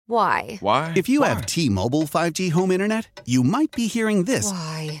Why? Why? If you have T-Mobile 5G home internet, you might be hearing this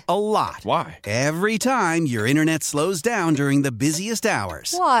Why? a lot. Why? Every time your internet slows down during the busiest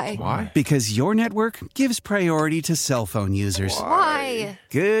hours. Why? Why? Because your network gives priority to cell phone users. Why?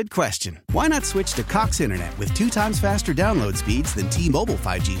 Good question. Why not switch to Cox Internet with 2 times faster download speeds than T-Mobile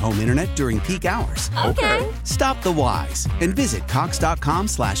 5G home internet during peak hours? Okay. Stop the whys and visit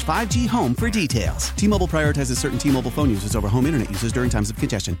cox.com/5G home for details. T-Mobile prioritizes certain T-Mobile phone users over home internet users during times of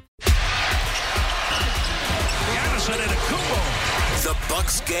congestion. The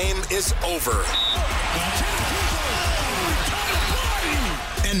Bucks game is over.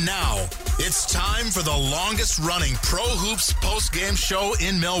 And now, it's time for the longest-running Pro Hoops post-game show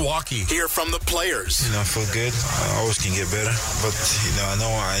in Milwaukee. Hear from the players. I feel good. I always can get better. But,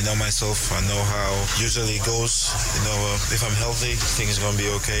 I know myself. I know how usually it goes. If I'm healthy, I think it's going to be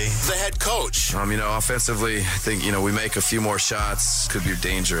okay. The head coach. Offensively, I think, we make a few more shots. Could be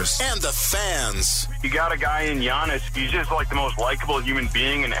dangerous. And the fans. You got a guy in Giannis. He's just like the most likable human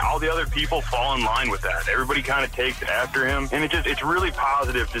being, and all the other people fall in line with that. Everybody kind of takes after him, and it's really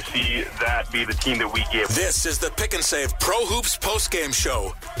positive to see that be the team that we give. This is the Pick and Save Pro Hoops postgame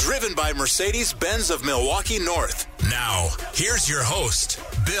show, driven by Mercedes-Benz of Milwaukee North. Now, here's your host,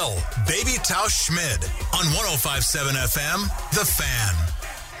 Bill Baby Tausch Schmid, on 105.7 FM, The Fan.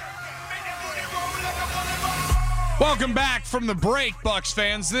 Welcome back from the break, Bucks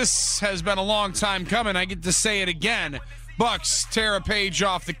fans. This has been a long time coming. I get to say it again. Bucks tear a page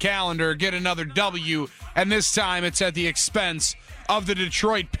off the calendar, get another W, and this time it's at the expense of the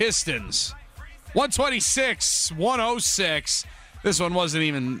Detroit Pistons. 126-106. This one wasn't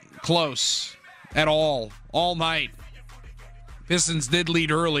even close at all night. Pistons did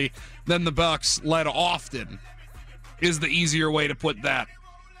lead early, then the Bucks led often, is the easier way to put that.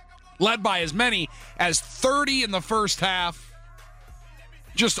 Led by as many as 30 in the first half.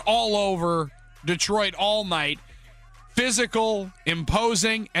 Just all over Detroit all night. Physical,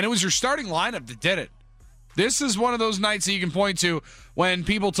 imposing, and it was your starting lineup that did it. This is one of those nights that you can point to when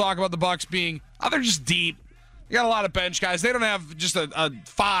people talk about the Bucks being, they're just deep. You got a lot of bench guys. They don't have just a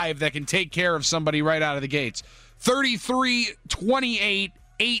 5 that can take care of somebody right out of the gates. 33, 28,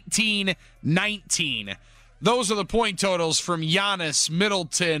 18, 19. Those are the point totals from Giannis,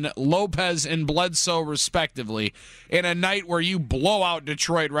 Middleton, Lopez, and Bledsoe, respectively, in a night where you blow out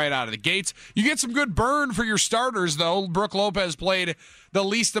Detroit right out of the gates. You get some good burn for your starters, though. Brook Lopez played the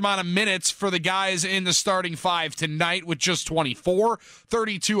least amount of minutes for the guys in the starting 5 tonight with just 24,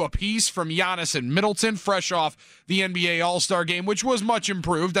 32 apiece from Giannis and Middleton, fresh off the NBA All-Star game, which was much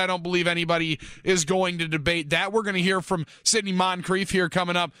improved. I don't believe anybody is going to debate that. We're going to hear from Sidney Moncrief here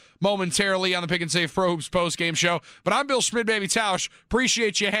coming up momentarily on the Pick and Save Pro Hoops post-game show. But I'm Bill Schmid, Baby Tausch.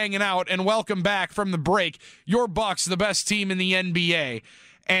 Appreciate you hanging out, and welcome back from the break. Your Bucks, the best team in the NBA,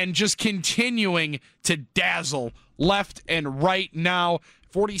 and just continuing to dazzle left and right now.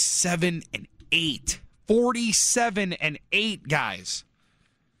 47-8. 47-8, guys.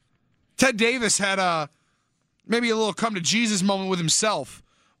 Ted Davis had maybe a little come to Jesus moment with himself.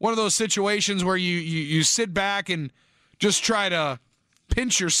 One of those situations where you sit back and just try to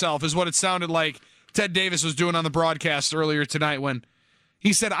pinch yourself is what it sounded like Ted Davis was doing on the broadcast earlier tonight when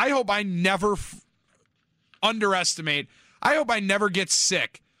he said, I hope I never underestimate, I hope I never get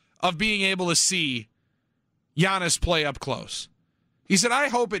sick of being able to see Giannis play up close. He said, I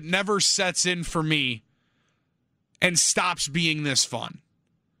hope it never sets in for me and stops being this fun.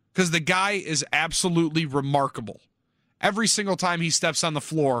 Because the guy is absolutely remarkable. Every single time he steps on the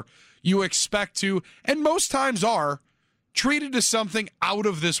floor, you expect to, and most times are, treated as something out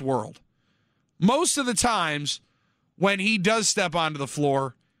of this world. Most of the times, when he does step onto the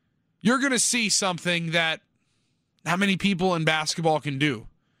floor, you're going to see something that not many people in basketball can do.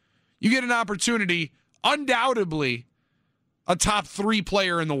 You get an opportunity, undoubtedly, a top 3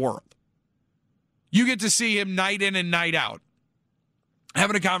 player in the world. You get to see him night in and night out.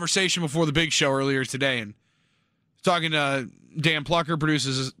 Having a conversation before the Big Show earlier today, and talking to Dan Plucker,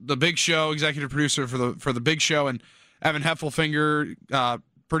 produces the Big Show, executive producer for the Big Show, and Evan Heffelfinger,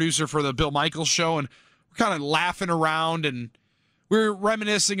 producer for the Bill Michaels Show, and we're kind of laughing around, and we're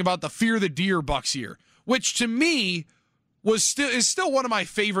reminiscing about the Fear the Deer Bucks year, which to me is still one of my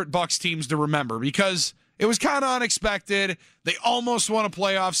favorite Bucks teams to remember because it was kind of unexpected. They almost won a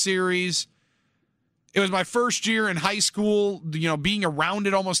playoff series. It was my first year in high school, being around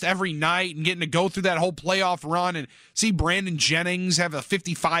it almost every night and getting to go through that whole playoff run and see Brandon Jennings have a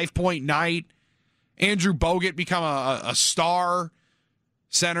 55-point night. Andrew Bogut become a star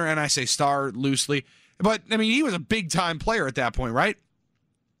center, and I say star loosely. But, he was a big-time player at that point, right?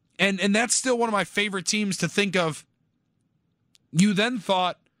 And that's still one of my favorite teams to think of. You then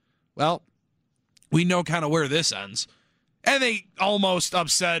thought, well, we know kind of where this ends. And they almost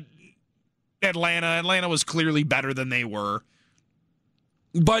upset Atlanta. Atlanta was clearly better than they were.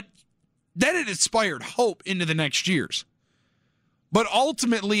 But then it inspired hope into the next years. But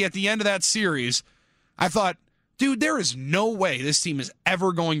ultimately, at the end of that series, I thought, dude, there is no way this team is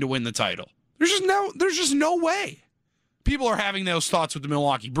ever going to win the title. There's just no way. People are having those thoughts with the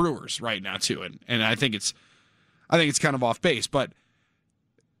Milwaukee Brewers right now too, and I think it's kind of off base. But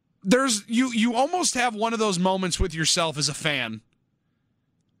there's you almost have one of those moments with yourself as a fan,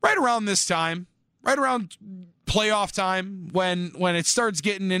 right around this time, right around playoff time, when it starts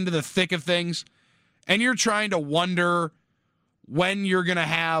getting into the thick of things, and you're trying to wonder when you're going to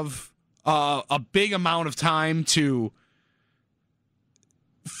have a big amount of time to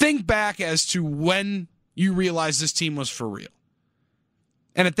think back as to when you realize this team was for real.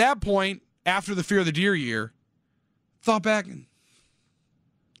 And at that point, after the Fear of the Deer year, thought back, and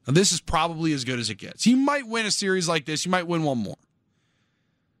this is probably as good as it gets. You might win a series like this. You might win one more.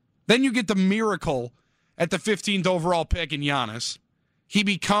 Then you get the miracle at the 15th overall pick in Giannis. He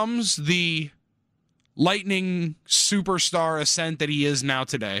becomes the lightning superstar ascent that he is now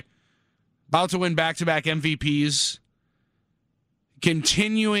today. About to win back-to-back MVPs.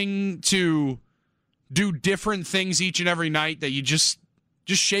 Continuing to do different things each and every night that you just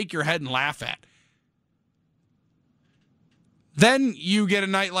shake your head and laugh at. Then you get a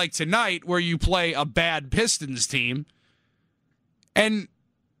night like tonight where you play a bad Pistons team. And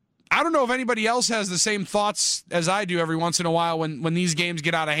I don't know if anybody else has the same thoughts as I do every once in a while when these games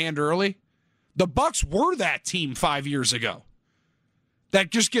get out of hand early. The Bucks were that team 5 years ago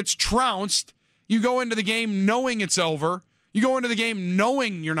that just gets trounced. You go into the game knowing it's over. You go into the game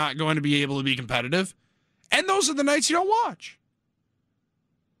knowing you're not going to be able to be competitive. And those are the nights you don't watch.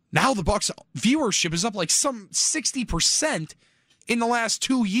 Now the Bucks viewership is up like some 60% in the last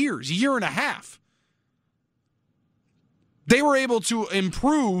 2 years, a year and a half. They were able to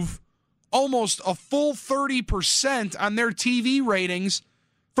improve almost a full 30% on their TV ratings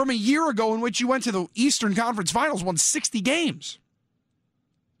from a year ago in which you went to the Eastern Conference Finals, won 60 games.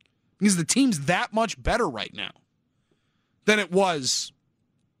 Because the team's that much better right now than it was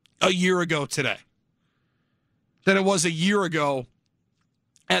a year ago today. Than it was a year ago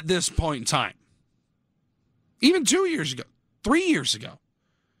at this point in time. Even 2 years ago, 3 years ago.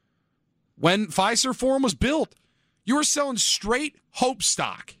 When Fiserv Forum was built, you were selling straight hope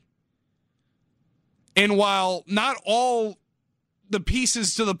stock. And while not all the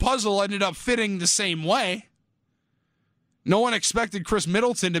pieces to the puzzle ended up fitting the same way, no one expected Chris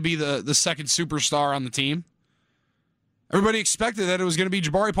Middleton to be the second superstar on the team. Everybody expected that it was going to be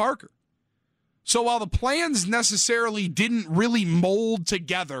Jabari Parker. So while the plans necessarily didn't really mold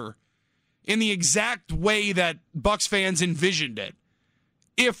together in the exact way that Bucks fans envisioned it,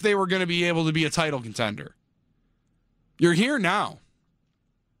 if they were going to be able to be a title contender, you're here now.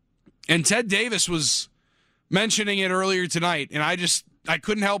 And Ted Davis was mentioning it earlier tonight, and I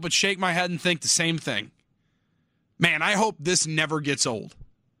couldn't help but shake my head and think the same thing. Man, I hope this never gets old.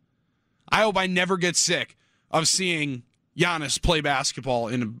 I hope I never get sick of seeing Giannis play basketball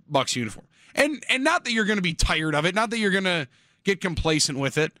in a Bucks uniform. And not that you're going to be tired of it, not that you're going to get complacent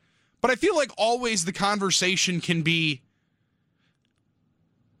with it, but I feel like always the conversation can be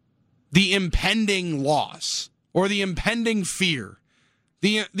the impending loss or the impending fear,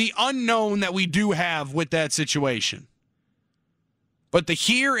 the unknown that we do have with that situation. But the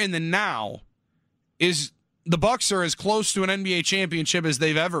here and the now is the Bucks are as close to an NBA championship as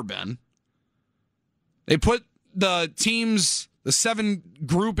they've ever been. They put the teams, the 7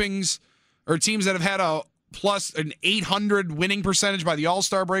 groupings, or teams that have had a plus an 800 winning percentage by the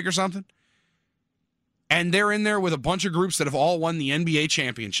All-Star break or something. And they're in there with a bunch of groups that have all won the NBA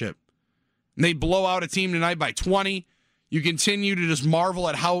championship. And they blow out a team tonight by 20. You continue to just marvel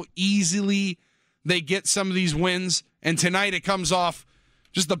at how easily they get some of these wins. And tonight it comes off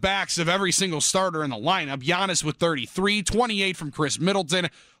just the backs of every single starter in the lineup. Giannis with 33, 28 from Chris Middleton,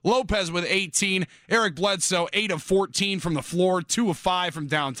 Lopez with 18, Eric Bledsoe 8 of 14 from the floor, 2 of 5 from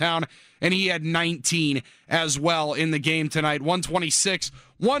downtown, and he had 19 as well in the game tonight.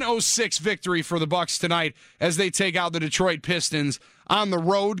 126-106 victory for the Bucks tonight as they take out the Detroit Pistons on the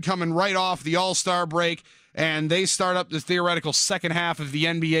road, coming right off the All-Star break, and they start up the theoretical second half of the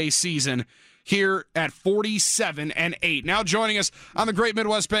NBA season here at 47-8. Now joining us on the Great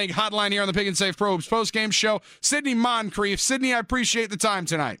Midwest Bank hotline here on the Pick and Save Pro Hoops postgame show, Sidney Moncrief. Sidney, I appreciate the time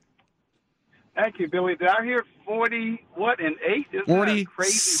tonight. Thank you, Billy. Did I hear 40, what, and 8?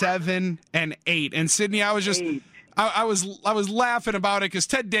 47-8. And Sidney, I was just I was laughing about it because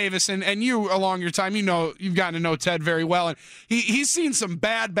Ted Davis and you along your time, you've gotten to know Ted very well, and he's seen some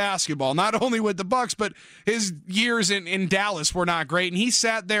bad basketball, not only with the Bucks, but his years in Dallas were not great. And he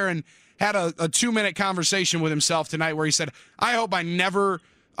sat there and had a 2-minute conversation with himself tonight where he said, I hope I never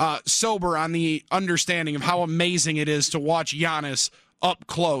sober on the understanding of how amazing it is to watch Giannis up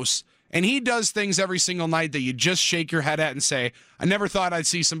close. And he does things every single night that you just shake your head at and say, I never thought I'd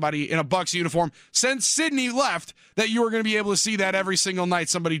see somebody in a Bucks uniform since Sidney left that you were going to be able to see that every single night,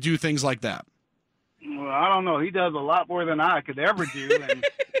 somebody do things like that. Well, I don't know. He does a lot more than I could ever do, and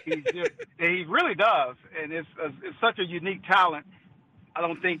he really does. And it's such a unique talent. I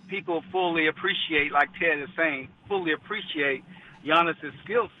don't think people fully appreciate, like Ted is saying, Giannis'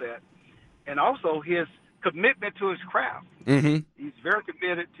 skill set and also his commitment to his craft. Mm-hmm. He's very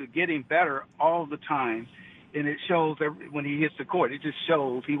committed to getting better all the time, and it shows when he hits the court. It just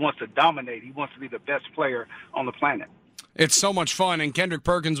shows he wants to dominate. He wants to be the best player on the planet. It's so much fun, and Kendrick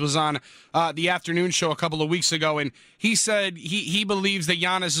Perkins was on the afternoon show a couple of weeks ago, and he said he believes that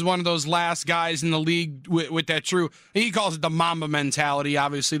Giannis is one of those last guys in the league with that true, he calls it the Mamba mentality,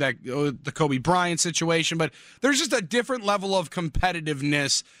 obviously that the Kobe Bryant situation, but there's just a different level of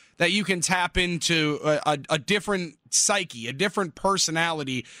competitiveness that you can tap into a different psyche, a different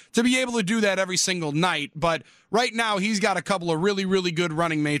personality to be able to do that every single night. But right now, he's got a couple of really, really good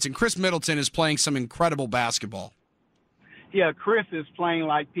running mates, and Chris Middleton is playing some incredible basketball. Yeah, Chris is playing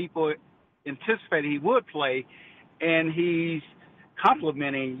like people anticipated he would play, and he's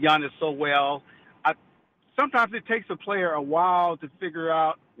complimenting Giannis so well. Sometimes it takes a player a while to figure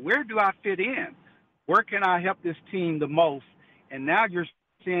out, where do I fit in? Where can I help this team the most? And now you're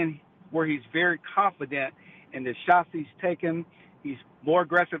seeing where he's very confident in the shots he's taken. He's more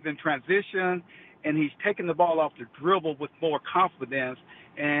aggressive in transition, and he's taking the ball off the dribble with more confidence.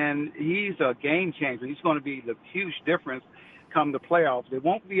 And he's a game changer. He's going to be the huge difference come the playoffs. It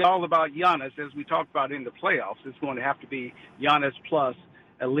won't be all about Giannis, as we talked about in the playoffs. It's going to have to be Giannis plus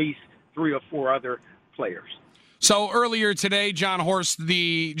at least 3 or 4 other players. So earlier today, John Horst,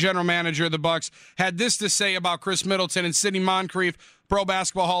 the general manager of the Bucks, had this to say about Chris Middleton and Sidney Moncrief, Pro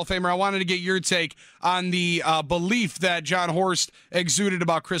Basketball Hall of Famer. I wanted to get your take on the belief that John Horst exuded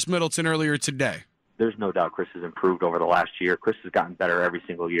about Chris Middleton earlier today. There's no doubt Chris has improved over the last year. Chris has gotten better every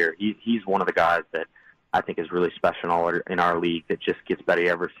single year. He's one of the guys that I think is really special in our league that just gets better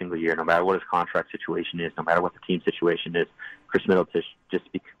every single year, no matter what his contract situation is, no matter what the team situation is. Chris Middleton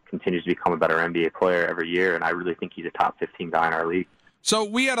continues to become a better NBA player every year, and I really think he's a top 15 guy in our league. So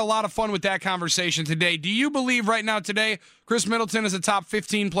we had a lot of fun with that conversation today. Do you believe right now today Chris Middleton is a top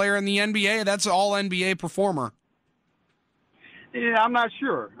 15 player in the NBA? That's an all-NBA performer. Yeah, I'm not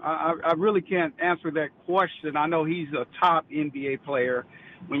sure. I really can't answer that question. I know he's a top NBA player.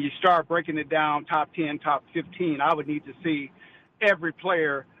 When you start breaking it down, top 10, top 15, I would need to see every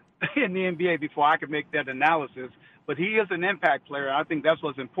player in the NBA before I could make that analysis. But he is an impact player, and I think that's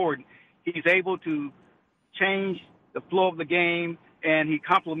what's important. He's able to change the flow of the game, and he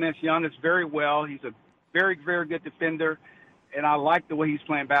complements Giannis very well. He's a very, very good defender, and I like the way he's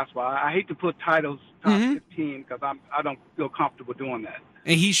playing basketball. I hate to put titles top 15 because I don't feel comfortable doing that.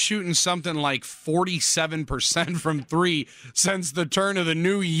 And he's shooting something like 47% from 3 since the turn of the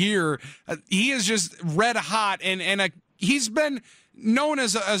new year. He is just red hot, and he's been known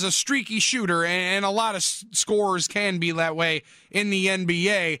as a streaky shooter, and a lot of scorers can be that way in the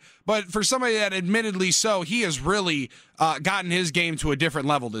NBA. But for somebody that admittedly so, he has really gotten his game to a different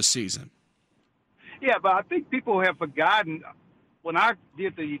level this season. Yeah, but I think people have forgotten when I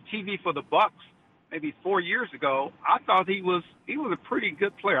did the TV for the Bucks maybe 4 years ago, I thought he was a pretty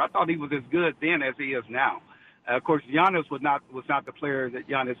good player. I thought he was as good then as he is now. Of course, Giannis was not the player that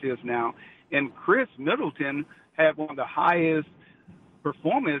Giannis is now. And Chris Middleton had one of the highest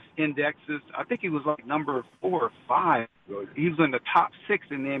performance indexes. I think he was like number 4 or 5. He was in the top 6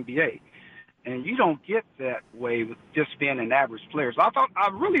 in the NBA. And you don't get that way with just being an average player. So I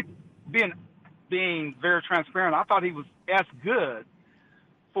really being very transparent, I thought he was as good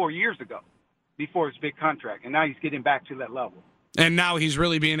 4 years ago before his big contract, and now he's getting back to that level. And now he's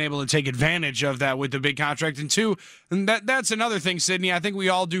really being able to take advantage of that with the big contract. And two, and that's another thing, Sidney, I think we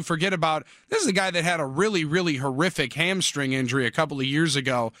all do forget about. This is a guy that had a really, really horrific hamstring injury a couple of years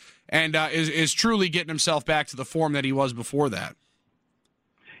ago and is truly getting himself back to the form that he was before that.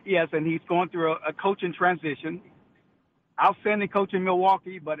 Yes, and he's going through a coaching transition. Outstanding coach in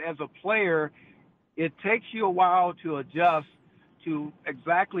Milwaukee, but as a player, it takes you a while to adjust to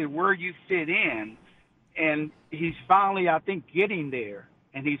exactly where you fit in. And he's finally, I think, getting there.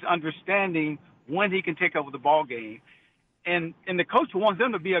 And he's understanding when he can take over the ball game. And the coach wants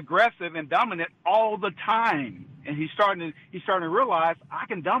them to be aggressive and dominant all the time. And he's starting to realize I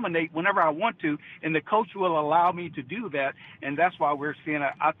can dominate whenever I want to, and the coach will allow me to do that. And that's why we're seeing,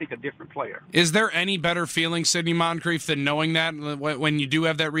 I think, a different player. Is there any better feeling, Sidney Moncrief, than knowing that when you do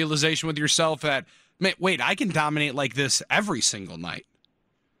have that realization with yourself that, wait, I can dominate like this every single night?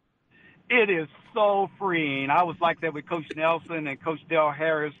 It is so freeing. I was like that with Coach Nelson and Coach Dale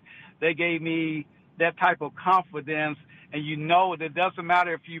Harris. They gave me that type of confidence. And you know it doesn't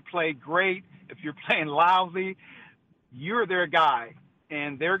matter if you play great, if you're playing lousy, you're their guy.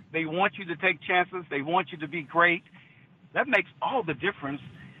 And they want you to take chances. They want you to be great. That makes all the difference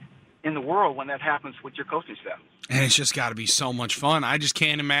in the world when that happens with your coaching staff. And it's just got to be so much fun. I just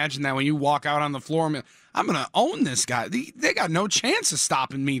can't imagine that when you walk out on the floor, I'm going to own this guy. They got no chance of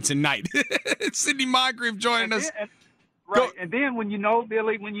stopping me tonight. It's Sidney Moncrief joining us. Right. And then when you know,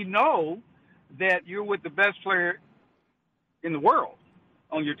 Billy, that you're with the best player in the world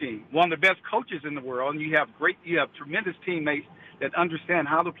on your team, one of the best coaches in the world, and you have tremendous teammates that understand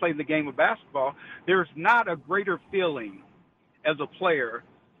how to play the game of basketball. There's not a greater feeling as a player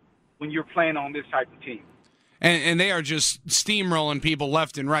when you're playing on this type of team. And they are just steamrolling people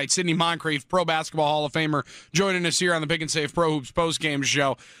left and right. Sidney Moncrief, Pro Basketball Hall of Famer, joining us here on the Big and Safe Pro Hoops postgame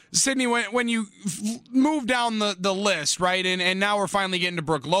show. Sidney, when you move down the list, right, and now we're finally getting to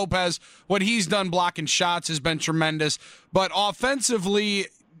Brook Lopez, what he's done blocking shots has been tremendous. But offensively,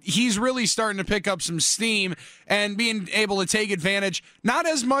 he's really starting to pick up some steam and being able to take advantage, not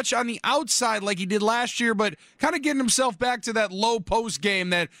as much on the outside like he did last year, but kind of getting himself back to that low post game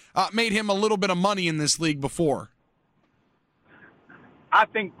that made him a little bit of money in this league before. I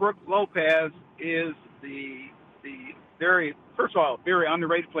think Brook Lopez is the first of all, very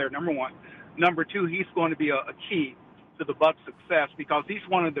underrated player, number one. Number two, he's going to be a key to the Bucks' success because he's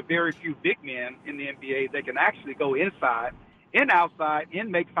one of the very few big men in the NBA that can actually go inside and outside, and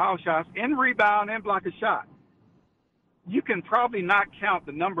make foul shots, and rebound, and block a shot. You can probably not count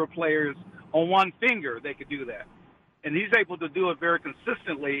the number of players on one finger that could do that. And he's able to do it very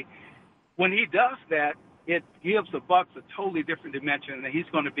consistently. When he does that, it gives the Bucks a totally different dimension, and he's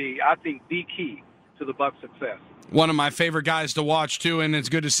going to be, I think, the key to the Bucks' success. One of my favorite guys to watch, too, and it's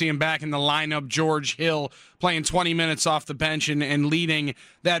good to see him back in the lineup, George Hill, playing 20 minutes off the bench and leading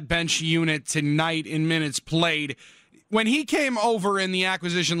that bench unit tonight in minutes played. When he came over in the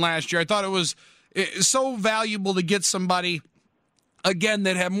acquisition last year, I thought it was so valuable to get somebody, again,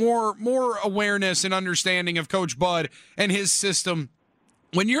 that had more awareness and understanding of Coach Bud and his system.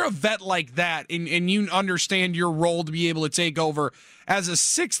 When you're a vet like that and you understand your role to be able to take over as a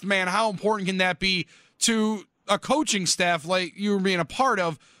sixth man, how important can that be to a coaching staff like you were being a part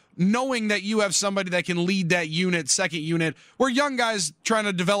of, knowing that you have somebody that can lead that unit, second unit, where young guys trying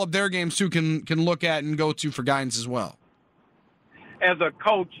to develop their games too can look at and go to for guidance as well? As a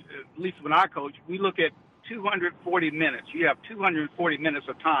coach, at least when I coach, we look at 240 minutes. You have 240 minutes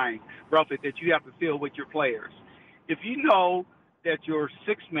of time, roughly, that you have to fill with your players. If you know that your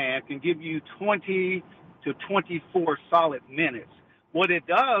sixth man can give you 20 to 24 solid minutes, what it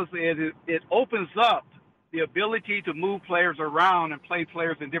does is it opens up the ability to move players around and play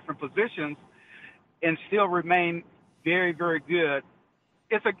players in different positions and still remain very, very good.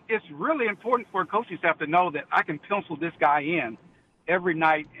 It's really important for a coaching staff to know that I can pencil this guy in every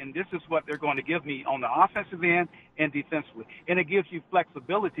night, and this is what they're going to give me on the offensive end and defensively. And it gives you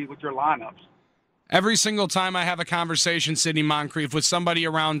flexibility with your lineups. Every single time I have a conversation, Sidney Moncrief, with somebody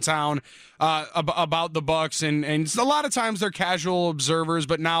around town about the Bucks, and a lot of times they're casual observers,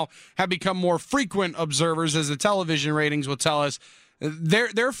 but now have become more frequent observers, as the television ratings will tell us.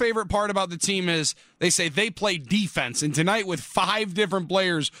 Their favorite part about the team is they say they play defense. And tonight, with 5 different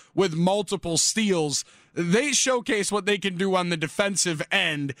players with multiple steals, they showcase what they can do on the defensive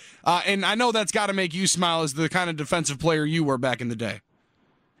end. And I know that's got to make you smile as the kind of defensive player you were back in the day.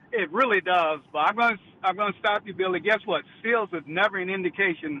 It really does. But I'm going to stop you, Billy. Guess what? Steals is never an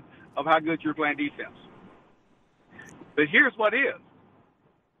indication of how good you're playing defense. But here's what is.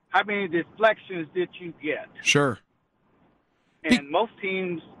 How many deflections did you get? Sure. And most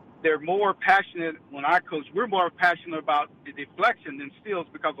teams, they're more passionate. When I coach, we're more passionate about the deflection than steals,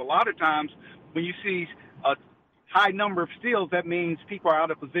 because a lot of times when you see a high number of steals, that means people are out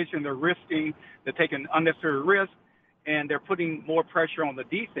of position, they're risking, they're taking unnecessary risk, and they're putting more pressure on the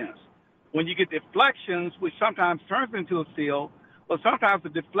defense. When you get deflections, which sometimes turns into a steal, but sometimes the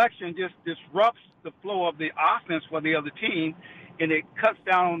deflection just disrupts the flow of the offense for the other team, and it cuts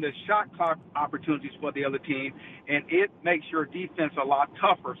down on the shot clock opportunities for the other team, and it makes your defense a lot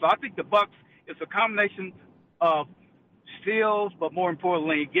tougher. So I think the Bucks, it's a combination of steals, but more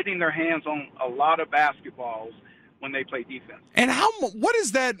importantly, getting their hands on a lot of basketballs when they play defense. And what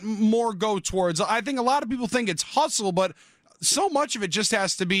does that more go towards? I think a lot of people think it's hustle, but so much of it just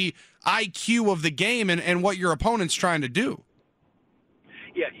has to be IQ of the game and what your opponent's trying to do.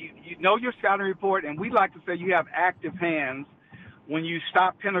 Yeah, you know your scouting report, and we like to say you have active hands. When you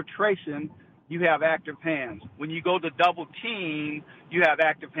stop penetration, you have active hands. When you go to double team, you have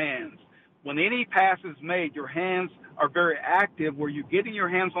active hands. When any pass is made, your hands are very active, where you're getting your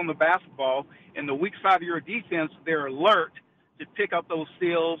hands on the basketball, and the weak side of your defense, they're alert to pick up those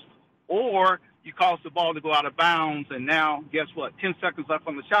steals, or you cause the ball to go out of bounds, and now, guess what? 10 seconds left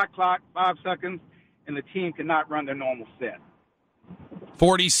on the shot clock, 5 seconds, and the team cannot run their normal set.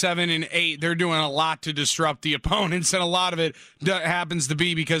 47-8. They're doing a lot to disrupt the opponents, and a lot of it happens to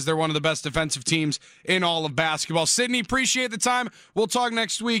be because they're one of the best defensive teams in all of basketball. Sydney, appreciate the time. We'll talk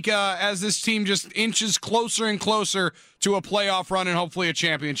next week as this team just inches closer and closer to a playoff run and hopefully a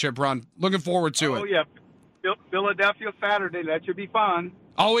championship run. Looking forward to it. Oh, yeah. Philadelphia Saturday. That should be fun.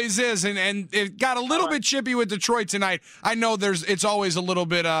 Always is, and it got a little bit chippy with Detroit tonight. I know it's always a little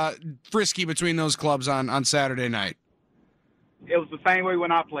bit frisky between those clubs on Saturday night. It was the same way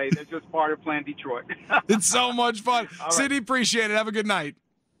when I played. It's just part of playing Detroit. It's so much fun. Right. Sidney, appreciate it. Have a good night.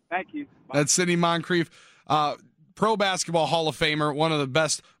 Thank you. Bye. That's Sidney Moncrief, Pro Basketball Hall of Famer, one of the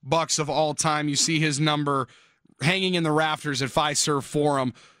best Bucks of all time. You see his number hanging in the rafters at Fiserv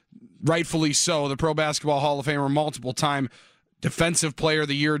Forum. Rightfully so. The Pro Basketball Hall of Famer, multiple-time Defensive Player of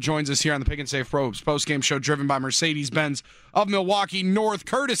the Year, joins us here on the Pick and Save Pro Hoops postgame show, driven by Mercedes-Benz of Milwaukee North,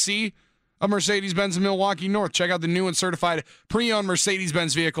 courtesy of Mercedes-Benz of Milwaukee North. Check out the new and certified pre-owned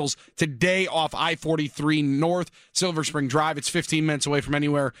Mercedes-Benz vehicles today off I-43 North, Silver Spring Drive. It's 15 minutes away from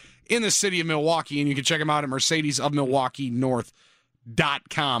anywhere in the city of Milwaukee, and you can check them out at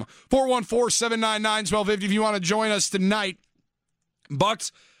mercedesofmilwaukeenorth.com. 414-799-1250 if you want to join us tonight.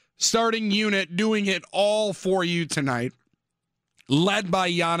 Bucks starting unit doing it all for you tonight, led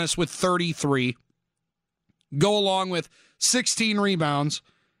by Giannis with 33. Go along with 16 rebounds.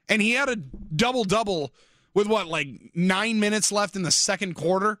 And he had a double-double with, 9 minutes left in the second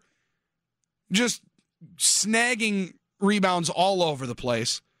quarter? Just snagging rebounds all over the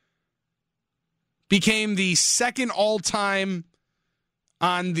place. Became the second all-time now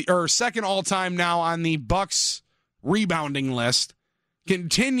on the Bucks rebounding list.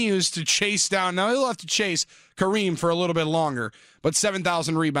 Continues to chase down. Now he'll have to chase Kareem for a little bit longer, but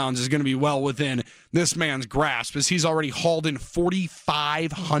 7,000 rebounds is going to be well within this man's grasp, as he's already hauled in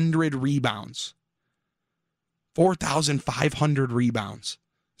 4,500 rebounds. 4,500 rebounds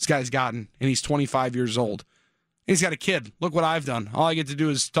this guy's gotten, and he's 25 years old. And he's got a kid. Look what I've done. All I get to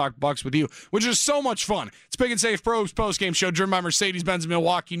do is talk Bucks with you, which is so much fun. It's Pick and Save Pros postgame show, driven by Mercedes-Benz of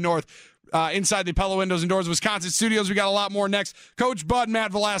Milwaukee North. Inside the Pella Windows and Doors Wisconsin studios. We got a lot more next. Coach Bud,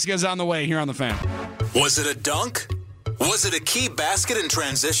 Matt Velasquez on the way here on The Fan. Was it a dunk? Was it a key basket in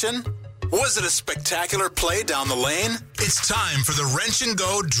transition? Was it a spectacular play down the lane? It's time for the Wrench and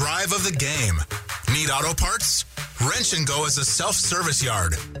Go drive of the game. Need auto parts? Wrench and Go is a self-service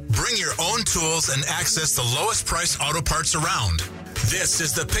yard. Bring your own tools and access the lowest price auto parts around. This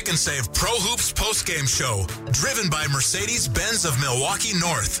is the Pick and Save Pro Hoops postgame show, driven by Mercedes-Benz of Milwaukee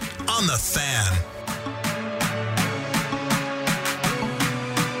North on The Fan.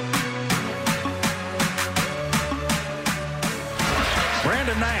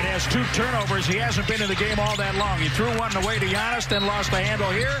 Brandon Knight has 2 turnovers. He hasn't been in the game all that long. He threw one away to Giannis, then lost the handle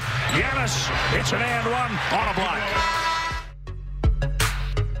here. Giannis, it's an and one on a block.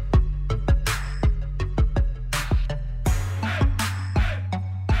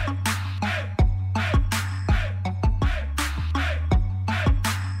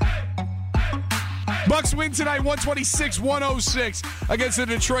 Bucks win tonight 126-106 against the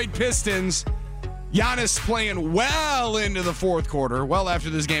Detroit Pistons. Giannis playing well into the fourth quarter, well after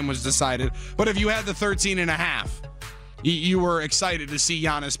this game was decided. But if you had the 13.5, you were excited to see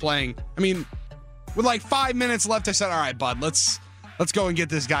Giannis playing. I mean, with 5 minutes left, I said, all right, bud, let's go and get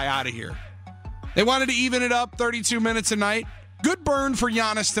this guy out of here. They wanted to even it up, 32 minutes a night. Good burn for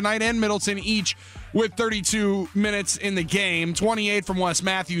Giannis tonight and Middleton, each with 32 minutes in the game. 28 from Wes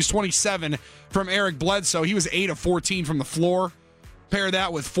Matthews, 27 from Eric Bledsoe. He was 8 of 14 from the floor. Pair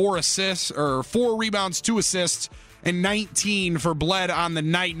that with 4 rebounds, 2 assists, and 19 for Bled on the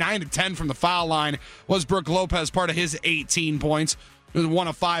night. 9 of 10 from the foul line was Brook Lopez, part of his 18 points. It was 1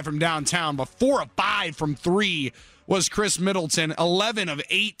 of 5 from downtown, but 4 of 5 from 3 was Chris Middleton. 11 of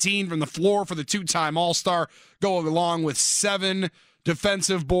 18 from the floor for the 2-time All-Star, go along with 7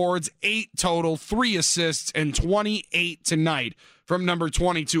 defensive boards, 8 total, 3 assists, and 28 tonight from number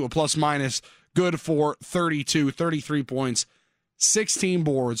 22, a plus-minus good for 33 points, 16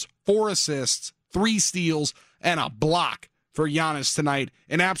 boards, 4 assists, 3 steals, and a block for Giannis tonight.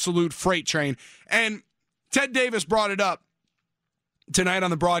 An absolute freight train. And Ted Davis brought it up tonight on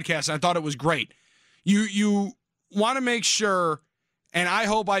the broadcast, and I thought it was great. You want to make sure, and I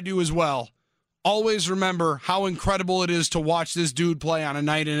hope I do as well, always remember how incredible it is to watch this dude play on a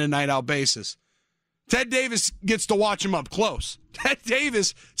night in and night out basis. Ted Davis gets to watch him up close. Ted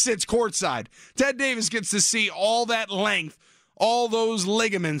Davis sits courtside. Ted Davis gets to see all that length, all those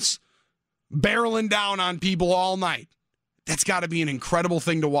ligaments barreling down on people all night. That's got to be an incredible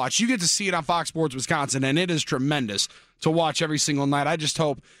thing to watch. You get to see it on Fox Sports Wisconsin, and it is tremendous to watch every single night. I just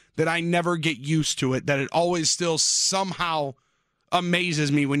hope that I never get used to it, that it always still somehow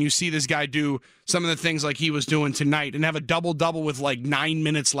amazes me when you see this guy do some of the things like he was doing tonight and have a double-double with like 9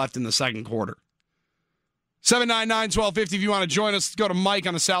 minutes left in the second quarter. 799-1250 if you want to join us. Go to Mike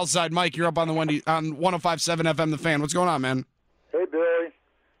on the south side. Mike, you're up on the on 105.7 FM The Fan. What's going on, man? Hey, Billy.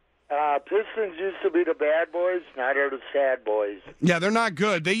 Pistons used to be the bad boys, now they're the sad boys. Yeah, they're not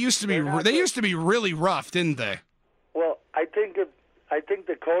good. They used to be really rough, didn't they? Well, I think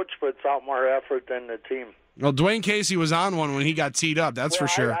the coach puts out more effort than the team. Well, Dwayne Casey was on one when he got teed up, that's for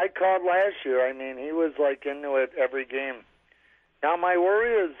sure. I called last year. I mean, he was like into it every game. Now, my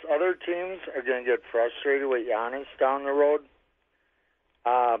worry is other teams are going to get frustrated with Giannis down the road.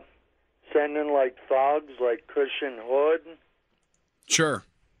 Sending like thugs like Christian Hood. Sure.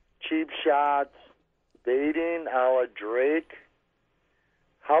 Cheap shots, baiting a la Drake.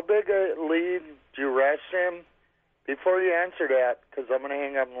 How big a lead do you rest him? Before you answer that, because I'm going to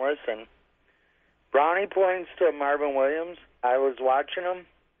hang up and listen, Brownie points to Marvin Williams. I was watching him.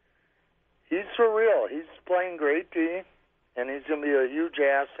 He's for real. He's playing great D, and he's going to be a huge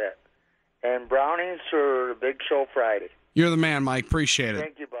asset. And Brownie's for the big show Friday. You're the man, Mike. Appreciate it.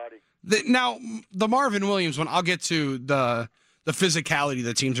 Thank you, buddy. Now, the Marvin Williams one, I'll get to the physicality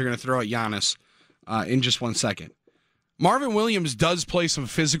that teams are going to throw at Giannis in just 1 second. Marvin Williams does play some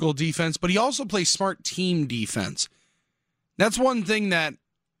physical defense, but he also plays smart team defense. That's one thing that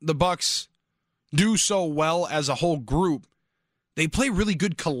the Bucks do so well as a whole group. They play really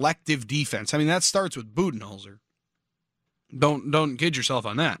good collective defense. I mean, that starts with Budenholzer. Don't kid yourself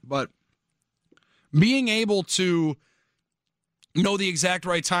on that. But being able to know the exact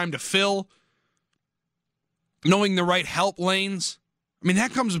right time to fill, knowing the right help lanes, I mean,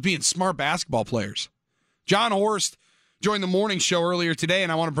 that comes with being smart basketball players. John Horst joined the morning show earlier today,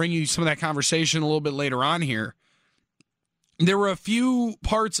 and I want to bring you some of that conversation a little bit later on here. There were a few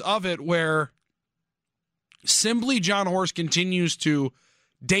parts of it where simply John Horst continues to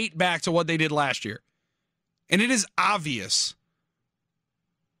date back to what they did last year. And it is obvious,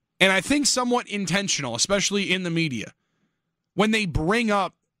 and I think somewhat intentional, especially in the media, when they bring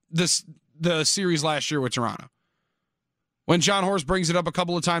up the series last year with Toronto. When John Horst brings it up a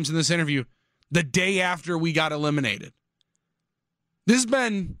couple of times in this interview, the day after we got eliminated. This has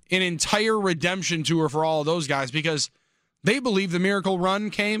been an entire redemption tour for all of those guys because they believe the miracle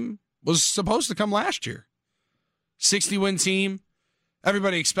run was supposed to come last year. 60-win team.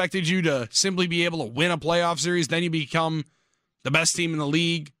 Everybody expected you to simply be able to win a playoff series. Then you become the best team in the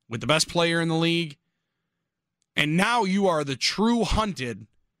league with the best player in the league. And now you are the true hunted.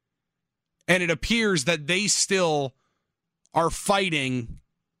 And it appears that they still are fighting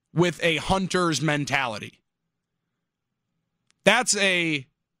with a hunter's mentality. That's a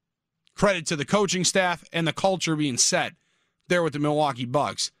credit to the coaching staff and the culture being set there with the Milwaukee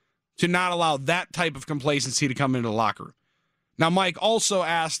Bucks to not allow that type of complacency to come into the locker room. Now, Mike also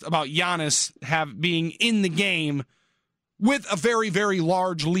asked about Giannis being in the game with a very, very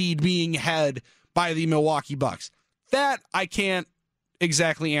large lead being had by the Milwaukee Bucks. That I can't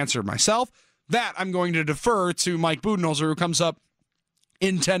exactly answer myself. That I'm going to defer to Mike Budenholzer, who comes up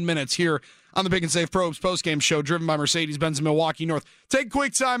in 10 minutes here on the Big and Safe Probes postgame show driven by Mercedes-Benz in Milwaukee North. Take a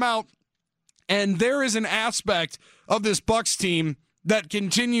quick time out, and there is an aspect of this Bucks team that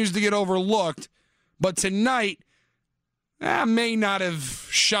continues to get overlooked, but tonight may not have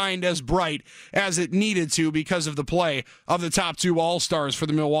shined as bright as it needed to because of the play of the top two All-Stars for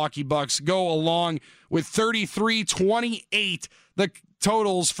the Milwaukee Bucks. Go along with 33-28, the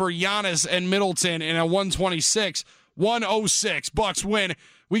totals for Giannis and Middleton in a 126-106 Bucks win.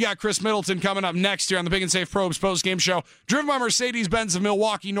 We got Chris Middleton coming up next here on the Big and Safe Probes postgame show, driven by Mercedes-Benz of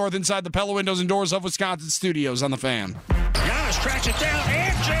Milwaukee North inside the Pella Windows and Doors of Wisconsin studios on the Fan. Giannis Giannis tracks it down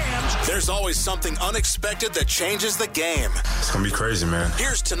and jams. There's always something unexpected that changes the game. It's going to be crazy, man.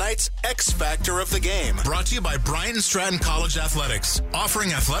 Here's tonight's X Factor of the Game. Brought to you by Bryant and Stratton College Athletics.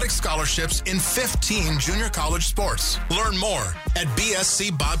 Offering athletic scholarships in 15 junior college sports. Learn more at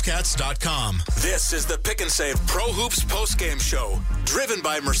bscbobcats.com. This is the Pick and Save Pro Hoops postgame show. Driven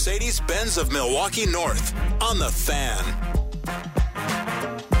by Mercedes-Benz of Milwaukee North. On The Fan.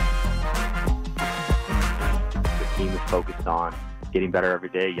 The team is focused on getting better every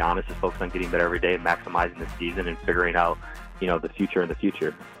day. Giannis is focused on getting better every day and maximizing the season and figuring out, the future in the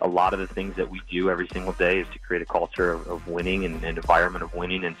future. A lot of the things that we do every single day is to create a culture of winning and an environment of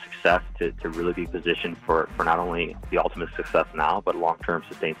winning and success to really be positioned for not only the ultimate success now, but long-term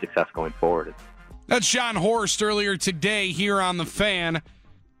sustained success going forward. That's Jon Horst earlier today here on The Fan.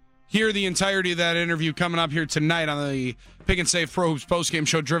 Hear the entirety of that interview coming up here tonight on the Pick and Save Pro Hoops postgame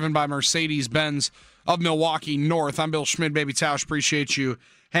show driven by Mercedes-Benz of Milwaukee North. I'm Bill Schmid, Baby Tausch. Appreciate you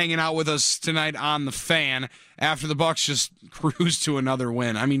hanging out with us tonight on The Fan after the Bucks just cruised to another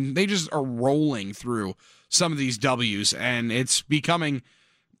win. I mean, they just are rolling through some of these W's, and it's becoming,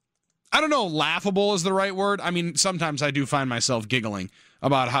 I don't know, laughable is the right word. I mean, sometimes I do find myself giggling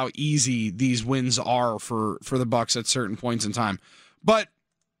about how easy these wins are for the Bucks at certain points in time. But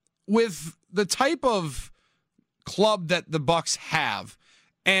with the type of club that the Bucks have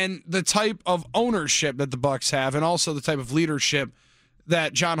and the type of ownership that the Bucks have and also the type of leadership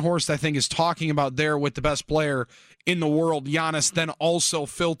that Jon Horst, I think, is talking about there with the best player in the world, Giannis, then also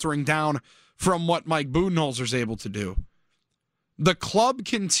filtering down from what Mike Budenholzer's able to do. The club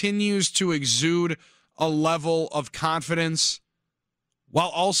continues to exude a level of confidence while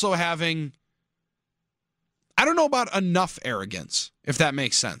also having, I don't know about enough arrogance, if that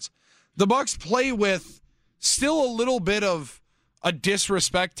makes sense. The Bucks play with still a little bit of a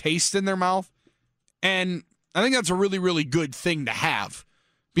disrespect taste in their mouth, and I think that's a really, really good thing to have,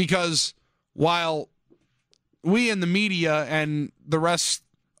 because while we in the media and the rest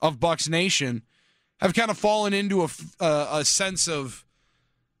of Bucks Nation have kind of fallen into a sense of,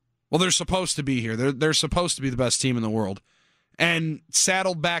 well, they're supposed to be here. They're supposed to be the best team in the world, and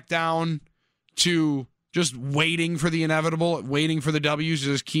saddled back down to just waiting for the inevitable, waiting for the W's to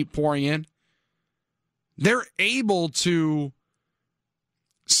just keep pouring in. They're able to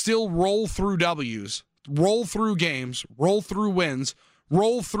still roll through W's, roll through games, roll through wins,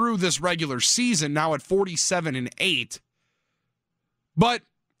 roll through this regular season now at 47-8. But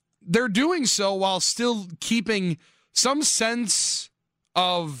they're doing so while still keeping some sense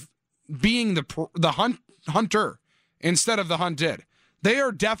of being the hunter instead of the hunted. They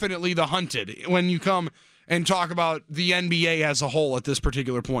are definitely the hunted when you come and talk about the NBA as a whole at this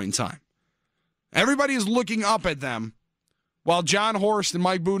particular point in time. Everybody is looking up at them, while Jon Horst and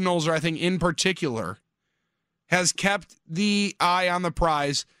Mike Budenholzer, I think in particular, has kept the eye on the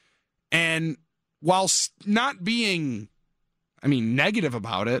prize, and while not being, negative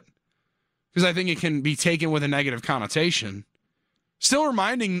about it, because I think it can be taken with a negative connotation, still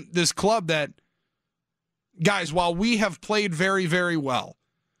reminding this club that, guys, while we have played very, very well,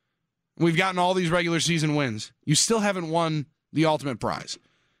 we've gotten all these regular season wins, you still haven't won the ultimate prize.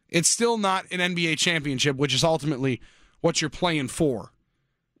 It's still not an NBA championship, which is ultimately what you're playing for.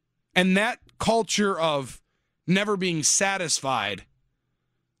 And that culture of never being satisfied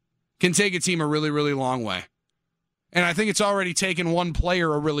can take a team a really, really long way. And I think it's already taken one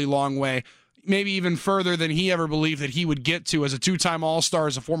player a really long way, maybe even further than he ever believed that he would get to as a two-time All-Star,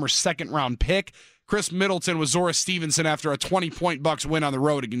 as a former second-round pick. Chris Middleton was Zora Stevenson after a 20-point Bucks win on the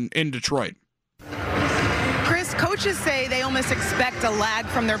road in Detroit. Chris, coaches say they almost expect a lag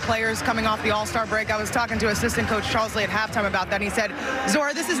from their players coming off the All-Star break. I was talking to assistant coach Charles Lee at halftime about that, and he said,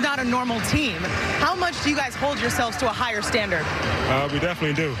 Zora, this is not a normal team. How much do you guys hold yourselves to a higher standard? We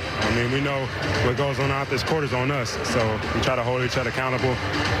definitely do. We know what goes on out this court is on us, so we try to hold each other accountable,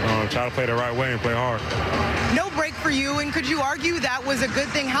 try to play the right way and play hard. No break for you, and could you argue that was a good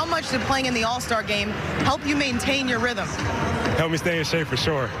thing? How much did playing in the All-Star game help you maintain your rhythm? Helped me stay in shape for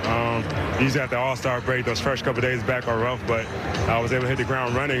sure. Usually at the All-Star break, those first couple days back are rough, but I was able to hit the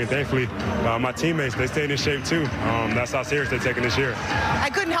ground running, and thankfully my teammates, they stayed in shape too. That's how serious they're taking this year. I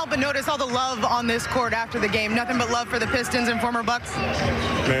couldn't help but notice all the love on this court after the game. Nothing but love for the Pistons and former Bucks.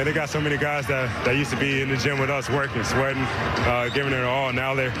 Man, they got so many guys that used to be in the gym with us, working, sweating, giving it all.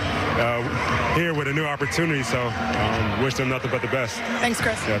 Now they're here with a new opportunity, so wish them nothing but the best. Thanks,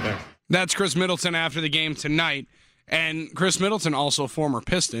 Chris. Yeah, thanks. That's Chris Middleton after the game tonight. And Chris Middleton, also former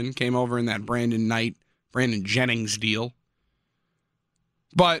Piston, came over in that Brandon Jennings deal.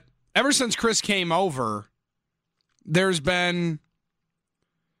 But ever since Chris came over, there's been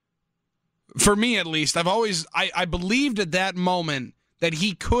for me at least, I believed at that moment that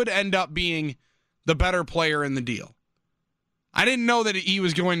he could end up being the better player in the deal. I didn't know that he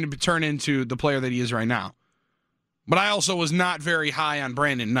was going to turn into the player that he is right now. But I also was not very high on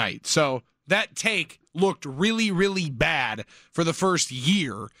Brandon Knight. So that take looked really, really bad for the first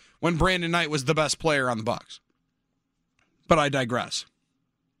year when Brandon Knight was the best player on the Bucks. But I digress.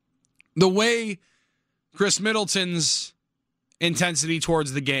 The way Chris Middleton's intensity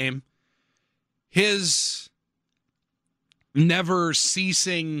towards the game, his never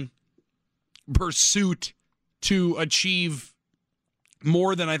ceasing pursuit to achieve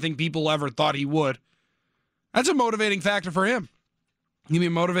more than I think people ever thought he would, that's a motivating factor for him. It can be a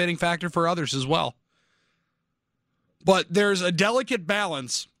motivating factor for others as well. But there's a delicate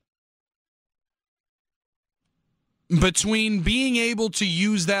balance between being able to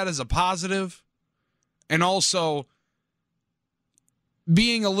use that as a positive and also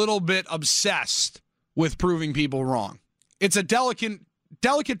being a little bit obsessed with proving people wrong. It's a delicate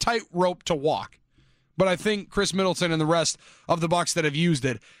tightrope to walk. But I think Chris Middleton and the rest of the Bucks that have used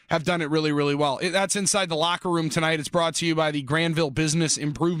it have done it really, really well. That's Inside the Locker Room tonight. It's brought to you by the Granville Business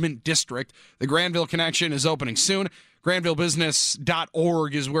Improvement District. The Granville Connection is opening soon.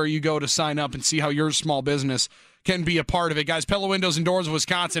 GranvilleBusiness.org is where you go to sign up and see how your small business can be a part of it. Guys, Pella Windows and Doors of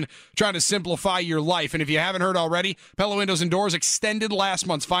Wisconsin trying to simplify your life. And if you haven't heard already, Pella Windows and Doors extended last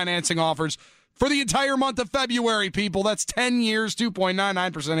month's financing offers for the entire month of February, people. That's 10 years,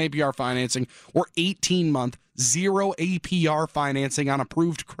 2.99% APR financing, or 18-month, 0 APR financing on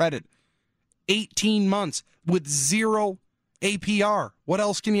approved credit. 18 months with 0 APR. What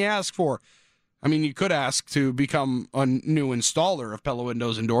else can you ask for? I mean, you could ask to become a new installer of Pella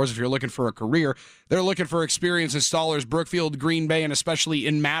Windows and Doors if you're looking for a career. They're looking for experienced installers, Brookfield, Green Bay, and especially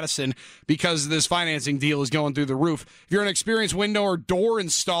in Madison, because this financing deal is going through the roof. If you're an experienced window or door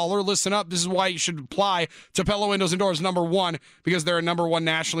installer, listen up. This is why you should apply to Pella Windows and Doors, number one, because they're a number one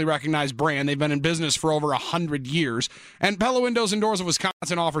nationally recognized brand. They've been in business for over 100 years. And Pella Windows and Doors of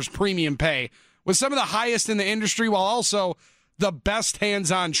Wisconsin offers premium pay with some of the highest in the industry, while also the best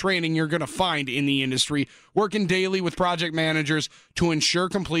hands-on training you're going to find in the industry, working daily with project managers to ensure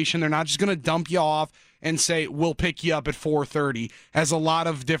completion. They're not just going to dump you off and say, we'll pick you up at 4:30, as a lot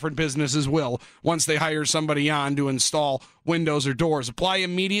of different businesses will once they hire somebody on to install windows or doors. Apply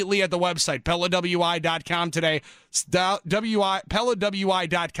immediately at the website, PellaWI.com today,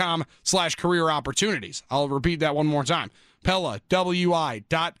 PellaWI.com/career opportunities. I'll repeat that one more time.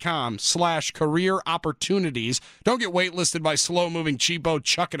 PellaWI.com/career opportunities. Don't get waitlisted by slow-moving, cheapo,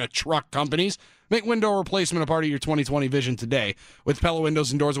 chuck-in-a-truck companies. Make window replacement a part of your 2020 vision today. With Pella Windows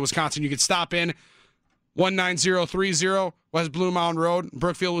and Doors of Wisconsin, you can stop in 19030 West Blue Mountain Road,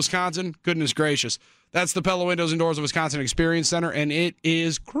 Brookfield, Wisconsin. Goodness gracious. That's the Pella Windows and Doors of Wisconsin Experience Center, and it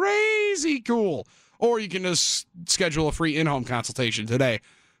is crazy cool. Or you can just schedule a free in-home consultation today.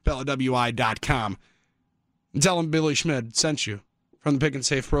 PellaWI.com. And tell them Billy Schmid sent you from the Pick and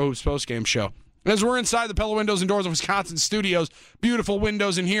Save Pro Hoops postgame show. As we're inside the Pella Windows and Doors of Wisconsin studios, beautiful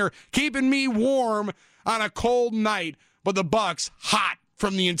windows in here, keeping me warm on a cold night, but the Bucks hot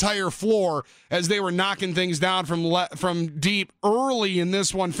from the entire floor as they were knocking things down from deep early in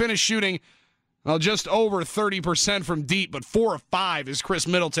this one. Finished shooting just over 30% from deep, but 4 of 5 is Chris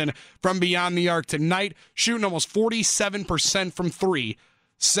Middleton from beyond the arc tonight, shooting almost 47% from three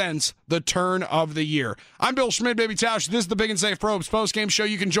since the turn of the year. I'm Bill Schmid, Baby Tausch. This is the Big and Safe Probes postgame show.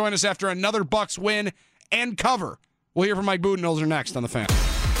 You can join us after another Bucks win and cover. We'll hear from Mike Budenholzer next on The Fan.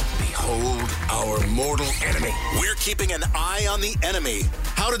 Behold our mortal enemy. We're keeping an eye on the enemy.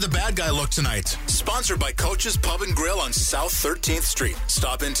 How did the bad guy look tonight? Sponsored by Coach's Pub and Grill on South 13th Street.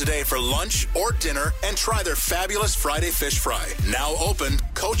 Stop in today for lunch or dinner and try their fabulous Friday fish fry. Now open,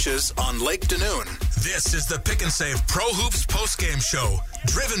 Coach's on Lake Danoon. This is the Pick and Save Pro Hoops postgame show,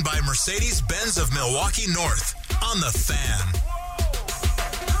 driven by Mercedes-Benz of Milwaukee North on The Fan.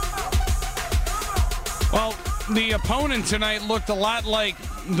 Well, the opponent tonight looked a lot like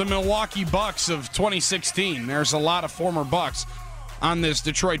the Milwaukee Bucks of 2016. There's a lot of former Bucks on this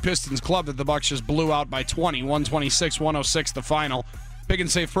Detroit Pistons club that the Bucks just blew out by 20, 126-106 the final. Pick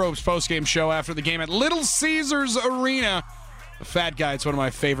and Save Probes postgame show after the game at Little Caesars Arena. The Fat Guy, it's one of my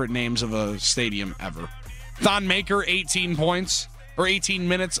favorite names of a stadium ever. Thon Maker, 18 minutes,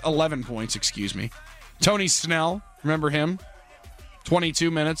 11 points, excuse me. Tony Snell, remember him? 22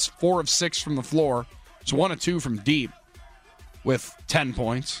 minutes, 4 of 6 from the floor. It's 1 of 2 from deep with 10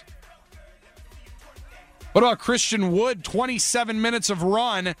 points. What about Christian Wood? 27 minutes of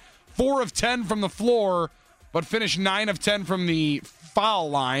run, 4 of 10 from the floor, but finished 9 of 10 from the foul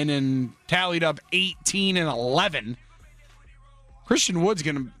line and tallied up 18 and 11. Christian Wood's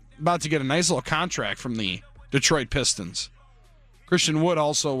going to about to get a nice little contract from the Detroit Pistons. Christian Wood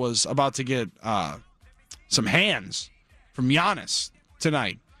also was about to get some hands from Giannis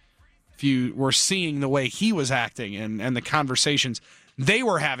tonight. If you were seeing the way he was acting and the conversations they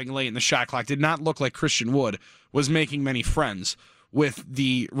were having late in the shot clock, did not look like Christian Wood was making many friends with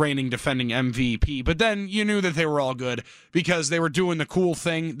the reigning defending MVP. But then you knew that they were all good because they were doing the cool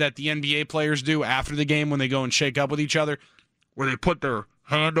thing that the NBA players do after the game when they go and shake up with each other, where they put their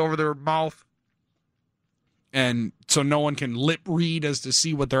hand over their mouth, and so no one can lip read as to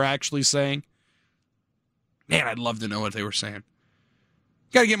see what they're actually saying. Man, I'd love to know what they were saying.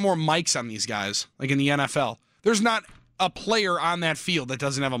 Got to get more mics on these guys, like in the NFL. There's not a player on that field that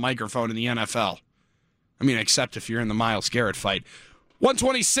doesn't have a microphone in the NFL. I mean, except if you're in the Myles Garrett fight.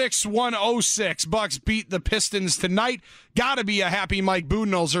 126-106. Bucks beat the Pistons tonight. Got to be a happy Mike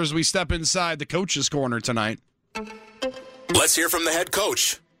Budenholzer as we step inside the coach's corner tonight. Let's hear from the head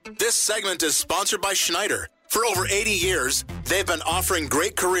coach. This segment is sponsored by Schneider. For over 80 years, they've been offering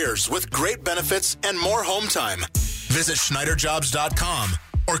great careers with great benefits and more home time. Visit SchneiderJobs.com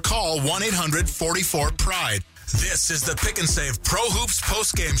or call 1-800-44-PRIDE. This is the Pick and Save Pro Hoops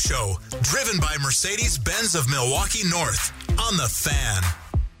postgame show, driven by Mercedes-Benz of Milwaukee North on The Fan.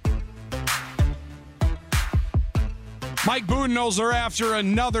 Mike Budenholzer after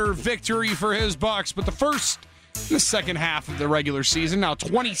another victory for his Bucks, but the first in the second half of the regular season. Now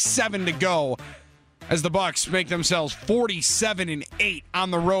 27 to go as the Bucks make themselves 47-8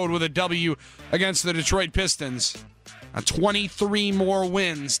 on the road with a W against the Detroit Pistons. 23 more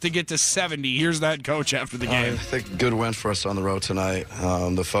wins to get to 70. Here's that coach after the game. I think good win for us on the road tonight.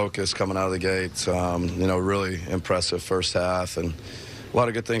 The focus coming out of the gate, really impressive first half, and a lot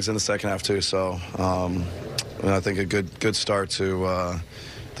of good things in the second half too. So I think a good start to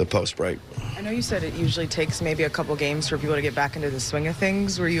the post break. I know you said it usually takes maybe a couple games for people to get back into the swing of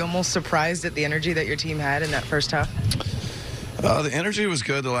things. Were you almost surprised at the energy that your team had in that first half? The energy was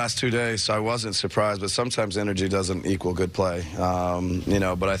good the last 2 days, so I wasn't surprised, but sometimes energy doesn't equal good play.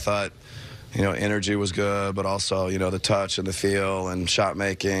 But I thought, energy was good, but also, the touch and the feel and shot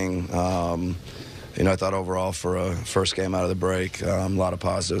making. I thought overall for a first game out of the break, a lot of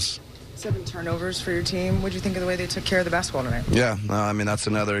positives. 7 turnovers for your team. What did you think of the way they took care of the basketball tonight? Yeah, that's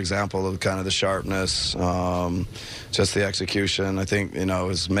another example of kind of the sharpness, just the execution. I think, it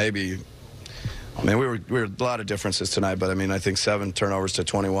was maybe... we were a lot of differences tonight, but I think 7 turnovers to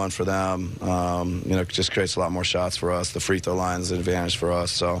 21 for them, just creates a lot more shots for us. The free throw line is an advantage for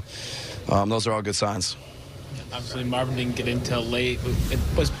us. So those are all good signs. Obviously, Marvin didn't get in till late. It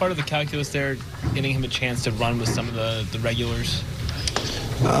was part of the calculus there, getting him a chance to run with some of the regulars.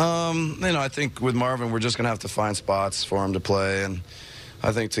 I think with Marvin, we're just going to have to find spots for him to play. And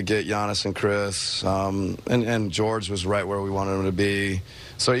I think to get Giannis and Chris, and George was right where we wanted him to be.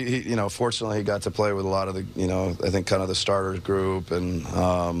 So, fortunately, he got to play with a lot of the, I think kind of the starter group. And,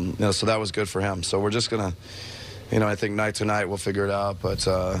 so that was good for him. So we're just going to, I think night to night we'll figure it out. But,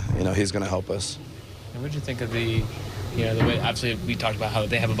 he's going to help us. And what did you think of the way, obviously, we talked about how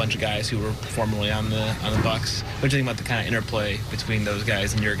they have a bunch of guys who were formerly on the Bucks. What did you think about the kind of interplay between those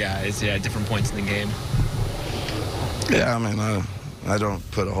guys and your guys at different points in the game? Yeah, I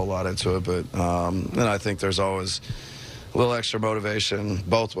don't put a whole lot into it, but I think there's always a little extra motivation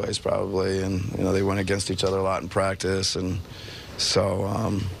both ways probably, and they went against each other a lot in practice, and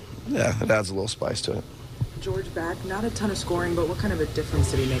so it adds a little spice to it. George back, not a ton of scoring, but what kind of a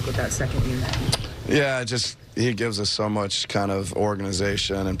difference did he make with that second unit? Yeah, he gives us so much kind of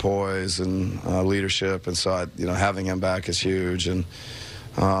organization and poise and leadership, and so having him back is huge. And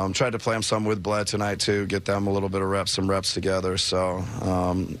tried to play him some with Bled tonight too, get them a little bit of some reps together. So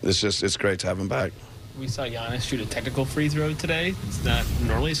it's great to have him back. We saw Giannis shoot a technical free throw today. It's not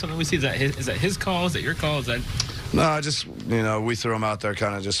normally something we see. Is that his call? Is that your call? No, we threw him out there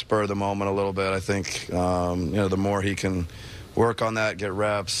kind of just spur the moment a little bit. I think the more he can work on that, get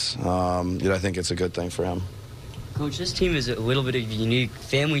reps, I think it's a good thing for him. Coach, this team is a little bit of a unique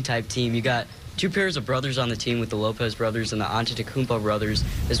family-type team. You got 2 pairs of brothers on the team with the Lopez brothers and the Antetokounmpo brothers,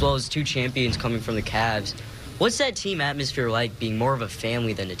 as well as 2 champions coming from the Cavs. What's that team atmosphere like, being more of a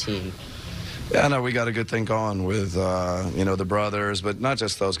family than a team? Yeah, no, we got a good thing going with, the brothers, but not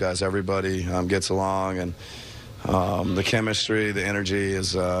just those guys. Everybody gets along, and the chemistry, the energy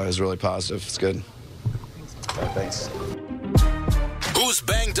is really positive. It's good. Thanks. Who's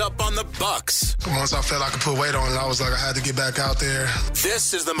banged up on the Bucks? Once I felt I could put weight on it, I was like, I had to get back out there.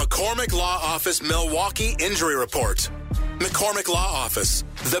 This is the McCormick Law Office Milwaukee Injury Report. McCormick Law Office,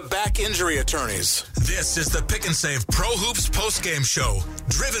 the back injury attorneys. This is the Pick and Save Pro Hoops postgame show,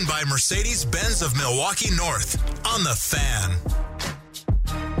 driven by Mercedes-Benz of Milwaukee North on The Fan.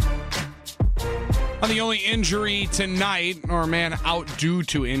 On the only injury tonight, or man out due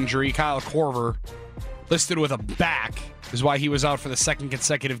to injury, Kyle Korver, listed with a back, is why he was out for the second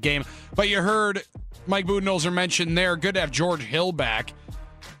consecutive game. But you heard Mike Budenholzer mention there, good to have George Hill back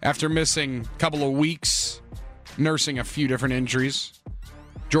after missing a couple of weeks, nursing a few different injuries.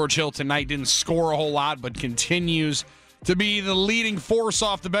 George Hill tonight didn't score a whole lot, but continues to be the leading force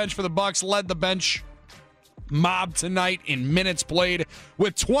off the bench for the Bucks. Led the bench mob tonight in minutes played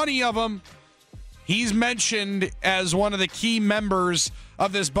with 20 of them. He's mentioned as one of the key members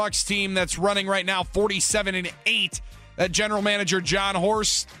of this Bucks team that's running right now 47-8. That general manager John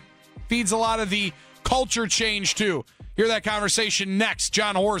Horst feeds a lot of the culture change too. Hear that conversation next.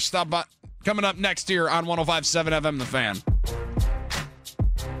 John Horst coming up next here on 105.7 FM The Fan.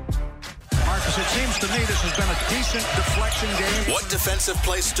 Marcus, it seems to me this has been a decent deflection game. What defensive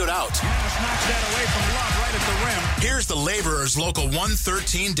play stood out? Giannis knocks that away from Love right at the rim. Here's the Laborers Local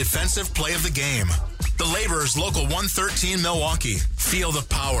 113 defensive play of the game. The Laborers Local 113 Milwaukee. Feel the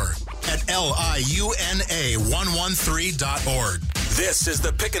power at LIUNA113.org. This is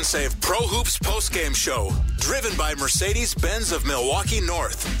the Pick and Save Pro Hoops postgame show, driven by Mercedes-Benz of Milwaukee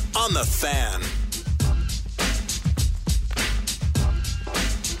North on The Fan.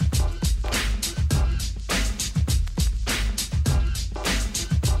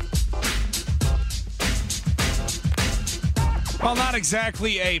 Well, not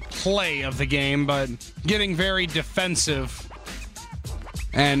exactly a play of the game, but getting very defensive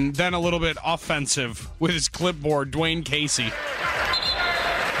and then a little bit offensive with his clipboard, Dwayne Casey.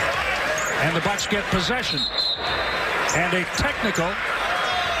 And the Bucks get possession. And a technical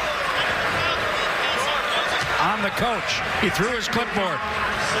on the coach. He threw his clipboard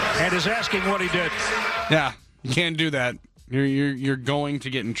and is asking what he did. Yeah, you can't do that. You're going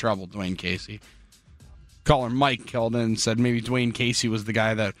to get in trouble, Dwayne Casey. Caller Mike called in and said maybe Dwayne Casey was the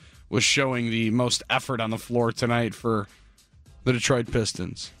guy that was showing the most effort on the floor tonight for the Detroit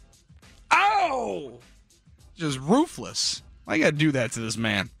Pistons. Oh! Just ruthless. I got to do that to this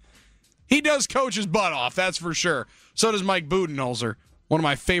man. He does coach his butt off, that's for sure. So does Mike Budenholzer, one of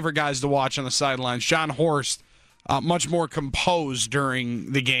my favorite guys to watch on the sidelines. John Horst, much more composed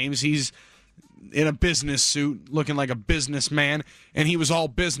during the games. He's in a business suit, looking like a businessman, and he was all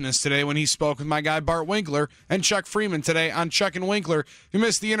business today when he spoke with my guy Bart Winkler and Chuck Freeman today on Chuck and Winkler. If you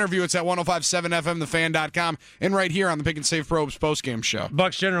missed the interview, it's at 1057fmthefan.com and right here on the Pick and Save Probes postgame show.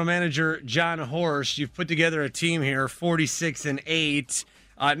 Bucks general manager John Horst, you've put together a team here, 46-8.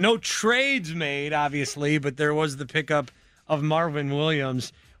 No trades made, obviously, but there was the pickup of Marvin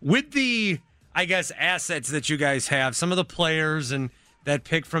Williams. With the, I guess, assets that you guys have, some of the players and that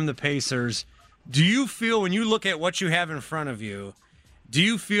pick from the Pacers, do you feel, when you look at what you have in front of you, do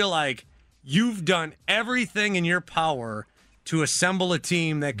you feel like you've done everything in your power to assemble a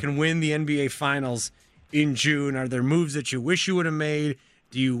team that can win the NBA Finals in June? Are there moves that you wish you would have made?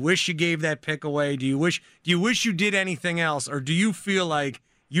 Do you wish you gave that pick away? Do you wish you did anything else? Or do you feel like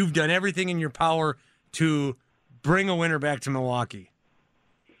you've done everything in your power to bring a winner back to Milwaukee?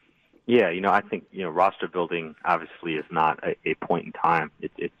 Yeah, I think, roster building obviously is not a point in time.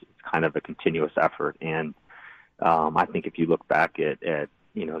 It's kind of a continuous effort. And I think if you look back at the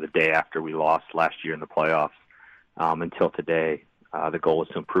day after we lost last year in the playoffs until today, the goal is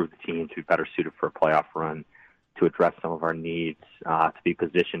to improve the team, to be better suited for a playoff run, to address some of our needs, to be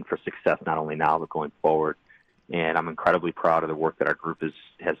positioned for success not only now but going forward. And I'm incredibly proud of the work that our group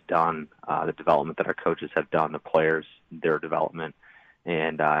has done, the development that our coaches have done, the players, their development.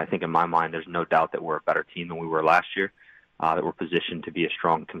 And I think in my mind, there's no doubt that we're a better team than we were last year, that we're positioned to be a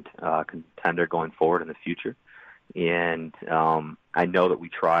strong contender going forward in the future. And I know that we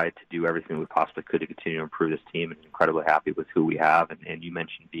tried to do everything we possibly could to continue to improve this team, and I'm incredibly happy with who we have. And you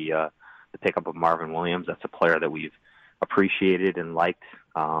mentioned the pickup of Marvin Williams. That's a player that we've appreciated and liked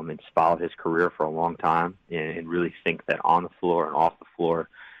and followed his career for a long time, and really think that on the floor and off the floor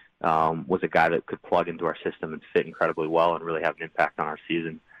was a guy that could plug into our system and fit incredibly well and really have an impact on our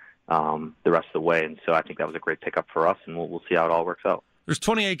season the rest of the way. And so I think that was a great pickup for us, and we'll see how it all works out. There's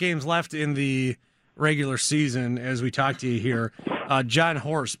 28 games left in the regular season as we talk to you here. John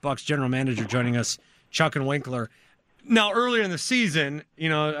Horst, Bucks general manager, joining us, Chuck and Winkler. Now, earlier in the season,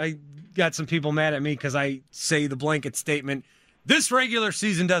 I got some people mad at me because I say the blanket statement, this regular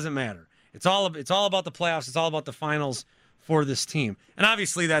season doesn't matter. It's all about the playoffs. It's all about the finals for this team. And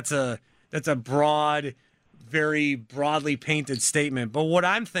obviously that's a broad, very broadly painted statement. But what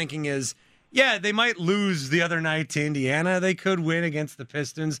I'm thinking is, yeah, they might lose the other night to Indiana. They could win against the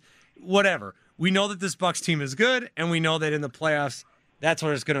Pistons. Whatever. We know that this Bucks team is good, and we know that in the playoffs, that's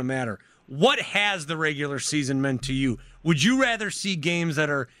what it's going to matter. what has the regular season meant to you? Would you rather see games that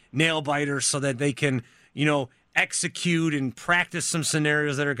are nail-biters so that they can, execute and practice some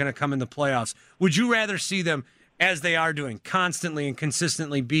scenarios that are going to come in the playoffs? Would you rather see them, as they are doing, constantly and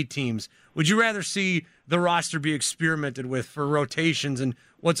consistently beat teams? Would you rather see the roster be experimented with for rotations and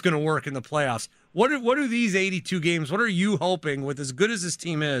what's going to work in the playoffs? What are these 82 games? What are you hoping, with as good as this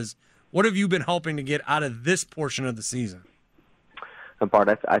team is, what have you been hoping to get out of this portion of the season? Bart,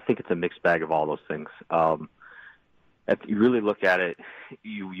 I think it's a mixed bag of all those things. If you really look at it,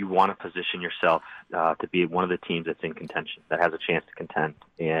 you want to position yourself to be one of the teams that's in contention, that has a chance to contend.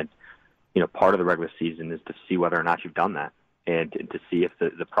 And, part of the regular season is to see whether or not you've done that, and to see if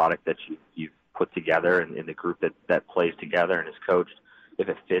the product that you've put together and the group that plays together and is coached, if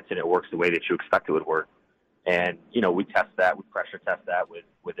it fits and it works the way that you expect it would work. And, we test that, we pressure test that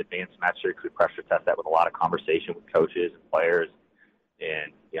with advanced metrics, we pressure test that with a lot of conversation with coaches and players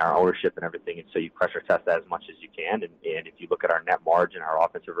and our ownership and everything. And so you pressure test that as much as you can. And if you look at our net margin, our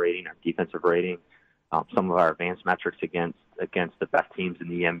offensive rating, our defensive rating, some of our advanced metrics against the best teams in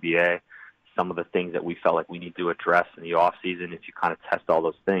the NBA, some of the things that we felt like we need to address in the off season, if you kind of test all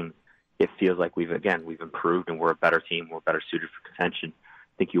those things, it feels like we've improved and we're a better team. We're better suited for contention.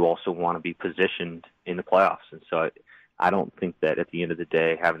 I think you also want to be positioned in the playoffs. And so I don't think that at the end of the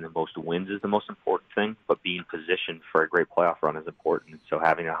day, having the most wins is the most important thing, but being positioned for a great playoff run is important. And so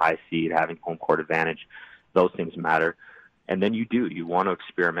having a high seed, having home court advantage, those things matter. And then you want to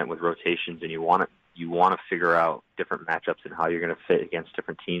experiment with rotations, and you want to figure out different matchups and how you're going to fit against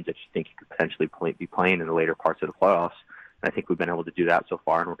different teams that you think you could potentially be playing in the later parts of the playoffs. And I think we've been able to do that so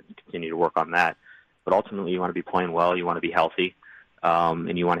far, and we're going to continue to work on that. But ultimately, you want to be playing well, you want to be healthy,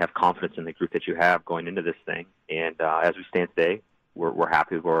 and you want to have confidence in the group that you have going into this thing. And as we stand today, we're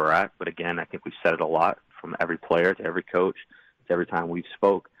happy with where we're at. But again, I think we've said it a lot, from every player to every coach to every time we've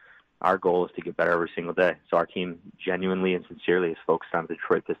spoke. Our goal is to get better every single day. So our team genuinely and sincerely is focused on the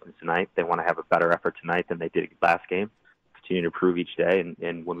Detroit Pistons tonight. They want to have a better effort tonight than they did last game, continue to improve each day,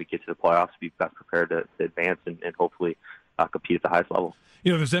 and when we get to the playoffs, be best prepared to advance and hopefully compete at the highest level.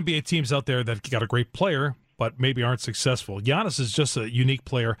 There's NBA teams out there that got a great player, but maybe aren't successful. Giannis is just a unique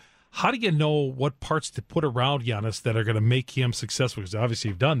player. How do you know what parts to put around Giannis that are going to make him successful? Because obviously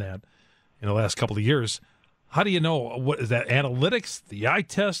you've done that in the last couple of years. How do you know? What is that, analytics, the eye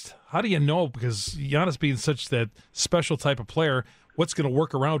test? How do you know? Because Giannis being such that special type of player, what's going to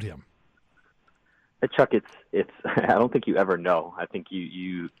work around him? Chuck, it's. I don't think you ever know. I think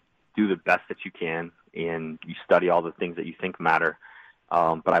you do the best that you can, and you study all the things that you think matter.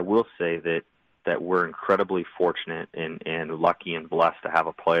 But I will say that we're incredibly fortunate and lucky and blessed to have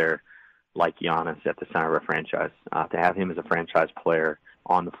a player like Giannis at the center of a franchise. To have him as a franchise player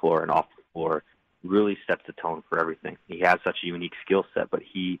on the floor and off the floor really sets the tone for everything. He has such a unique skill set, but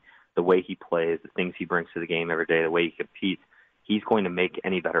the way he plays, the things he brings to the game every day, the way he competes, he's going to make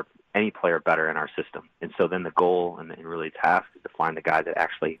any player better in our system. And so then the goal and really task is to find the guys that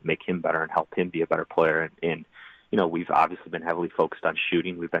actually make him better and help him be a better player. And we've obviously been heavily focused on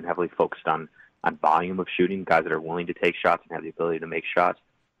shooting. We've been heavily focused on volume of shooting, guys that are willing to take shots and have the ability to make shots,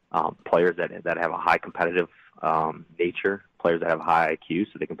 players that have a high competitive nature, players that have high IQ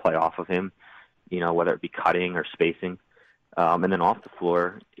so they can play off of him, whether it be cutting or spacing. And then off the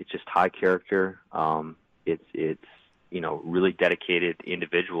floor, it's just high character. It's really dedicated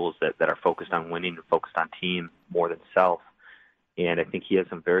individuals that are focused on winning and focused on team more than self. And I think he has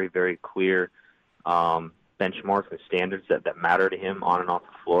some very, very clear benchmarks and standards that matter to him on and off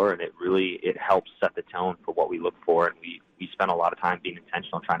the floor, and it helps set the tone for what we look for. And we spend a lot of time being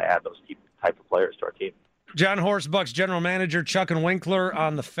intentional trying to add those type of players to our team. John Horst, Bucks general manager, Chuck and Winkler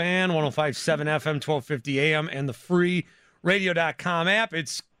on the Fan, 105.7 FM, 1250 AM, and the free radio.com app.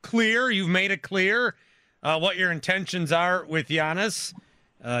 It's clear. You've made it clear what your intentions are with Giannis.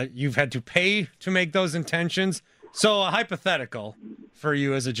 You've had to pay to make those intentions. So a hypothetical for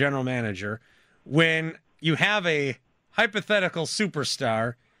you as a general manager, when you have a hypothetical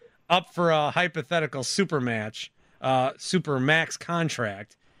superstar up for a hypothetical supermax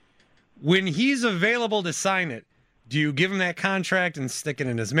contract, when he's available to sign it, do you give him that contract and stick it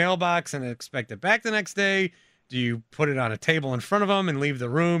in his mailbox and expect it back the next day? Do you put it on a table in front of him and leave the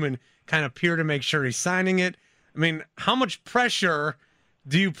room and kind of peer to make sure he's signing it? I mean, how much pressure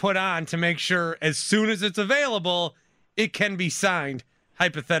do you put on to make sure as soon as it's available, it can be signed,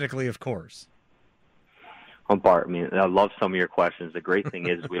 hypothetically, of course? Well, Bart, I love some of your questions. The great thing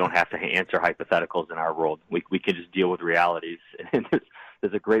is we don't have to answer hypotheticals in our world. We can just deal with realities. And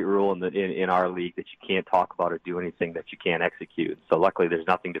there's a great rule in our league that you can't talk about or do anything that you can't execute. So luckily there's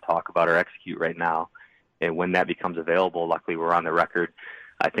nothing to talk about or execute right now. And when that becomes available, luckily we're on the record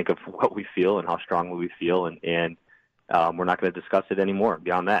I think, of what we feel and how strongly we feel, and we're not going to discuss it anymore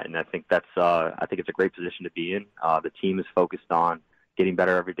beyond that. And I think it's a great position to be in. The team is focused on getting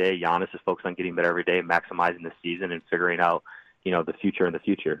better every day. Giannis is focused on getting better every day, maximizing the season and figuring out, the future in the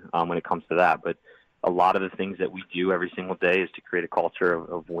future when it comes to that. But a lot of the things that we do every single day is to create a culture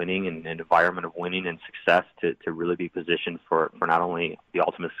of winning and an environment of winning and success to really be positioned for not only the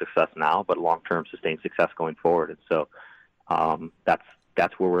ultimate success now, but long-term sustained success going forward. And so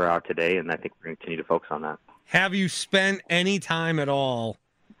that's where we're at today, and I think we're going to continue to focus on that. Have you spent any time at all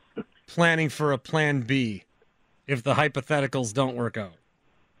planning for a plan B if the hypotheticals don't work out?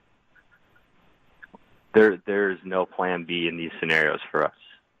 There's no plan B in these scenarios for us.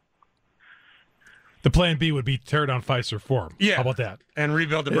 The plan B would be tear down Fiserv Forum. Yeah. How about that? And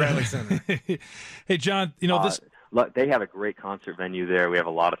rebuild the Bradley Center. Hey, John, this... They have a great concert venue there. We have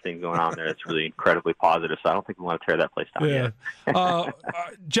a lot of things going on there. It's really incredibly positive, so I don't think we want to tear that place down yet.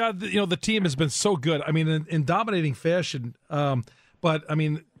 John, the team has been so good. I mean, in dominating fashion. But, I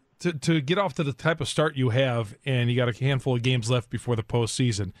mean, to get off to the type of start you have, and you got a handful of games left before the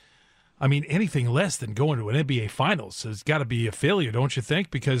postseason, I mean, anything less than going to an NBA Finals has got to be a failure, don't you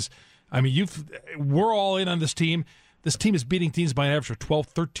think? Because, I mean, we're all in on this team. This team is beating teams by an average of 12,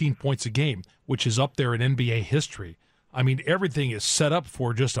 13 points a game, which is up there in NBA history. I mean, everything is set up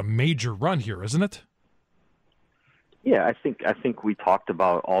for just a major run here, isn't it? Yeah, I think we talked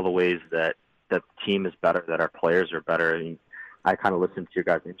about all the ways that the team is better, that our players are better. And I kind of listened to your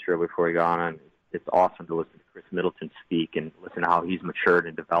guys' intro before we got on. It's awesome to listen to Chris Middleton speak and listen to how he's matured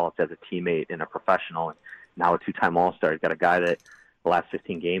and developed as a teammate and a professional, and now a two-time All-Star. He's got a guy that the last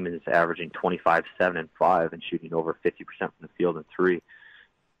 15 games is averaging 25, 7, and 5 and shooting over 50% from the field and 3.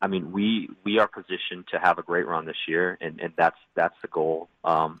 I mean, we are positioned to have a great run this year, and that's the goal.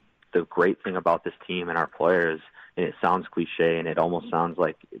 The great thing about this team and our players, and it sounds cliche and it almost sounds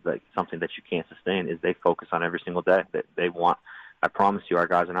like something that you can't sustain, is they focus on every single day. They want, I promise you, our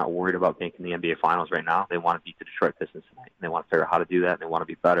guys are not worried about making the NBA Finals right now. They want to beat the Detroit Pistons tonight, and they want to figure out how to do that, and they want to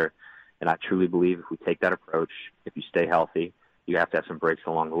be better. And I truly believe if we take that approach, if you stay healthy, you have to have some breaks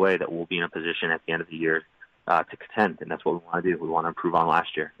along the way, that we'll be in a position at the end of the year to contend, and that's what we want to do. We want to improve on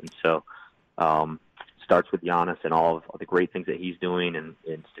last year. And so starts with Giannis and all of the great things that he's doing and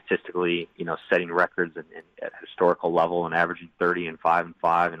statistically, setting records and at a historical level and averaging 30 and 5 and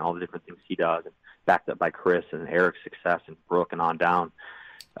 5 and all the different things he does, and backed up by Chris and Eric's success and Brooke and on down.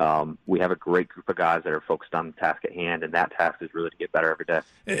 We have a great group of guys that are focused on the task at hand, and that task is really to get better every day.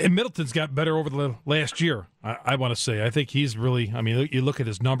 And Middleton's got better over the last year, I want to say. I think he's really, I mean, you look at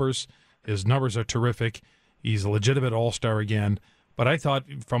his numbers are terrific. He's a legitimate all-star again. But I thought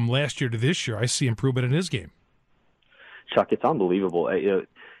from last year to this year, I see improvement in his game. Chuck, it's unbelievable.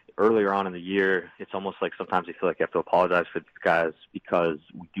 Earlier on in the year, it's almost like sometimes you feel like you have to apologize for these guys because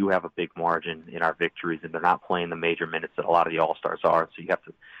we do have a big margin in our victories, and they're not playing the major minutes that a lot of the all-stars are. So you have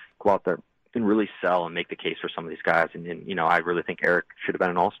to go out there and really sell and make the case for some of these guys. And I really think Eric should have been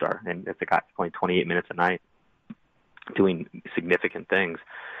an all-star. And if the guy's playing 28 minutes a night, doing significant things.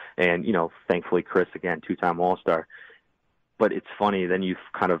 And, thankfully, Chris, again, two-time all-star. But it's funny, then you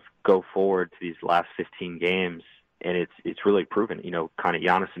kind of go forward to these last 15 games, and it's really proven. Kind of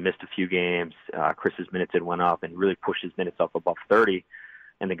Giannis missed a few games. Chris's minutes had went up and really pushed his minutes up above 30,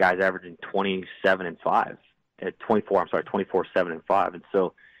 and the guy's averaging 24, 7, and 5. And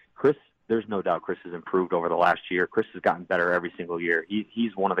so Chris, there's no doubt Chris has improved over the last year. Chris has gotten better every single year.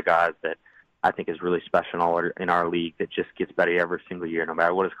 He's one of the guys that I think is really special in our league that just gets better every single year, no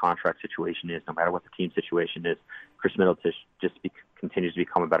matter what his contract situation is, no matter what the team situation is. Chris Middleton just continues to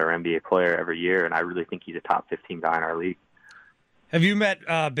become a better NBA player every year, and I really think he's a top 15 guy in our league. Have you met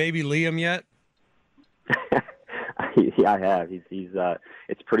baby Liam yet? Yeah, I have. He's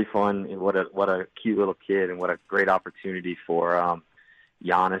it's pretty fun. And what a cute little kid, and what a great opportunity for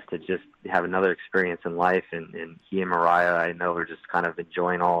Giannis to just have another experience in life. And he and Mariah, I know, are just kind of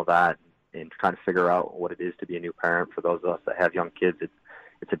enjoying all of that and trying to figure out what it is to be a new parent. For those of us that have young kids,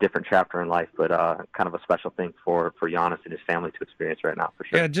 it's a different chapter in life, but kind of a special thing for Giannis and his family to experience right now, for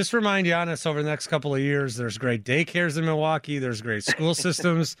sure. Yeah, just remind Giannis over the next couple of years, there's great daycares in Milwaukee. There's great school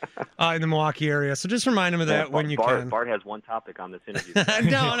systems in the Milwaukee area. So just remind him of that when you can. Bart has one topic on this interview.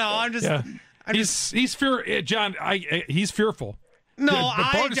 No, I'm just... Yeah. He's John, he's fearful. No,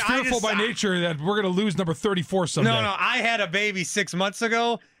 Bart is fearful by nature that we're going to lose number 34 someday. No, I had a baby 6 months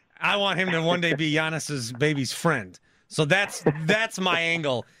ago. I want him to one day be Giannis's baby's friend. So that's my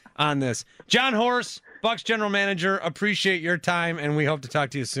angle on this. Jon Horst, Bucks general manager, appreciate your time, and we hope to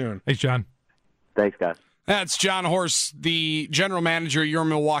talk to you soon. Thanks, John. Thanks, guys. That's John Horst, the general manager of your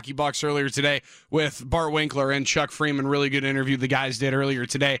Milwaukee Bucks, earlier today with Bart Winkler and Chuck Freeman. Really good interview the guys did earlier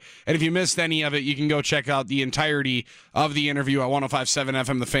today. And if you missed any of it, you can go check out the entirety of the interview at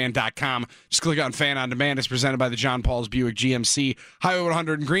 1057fmthefan.com. Just click on Fan on Demand. It's presented by the John Paul's Buick GMC, Highway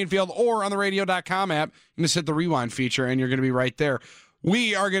 100 in Greenfield, or on the radio.com app. You just hit the rewind feature, and you're going to be right there.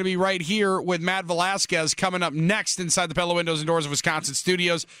 We are going to be right here with Matt Velasquez coming up next inside the Pella Windows and Doors of Wisconsin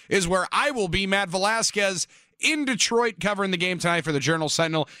studios is where I will be. Matt Velasquez in Detroit covering the game tonight for the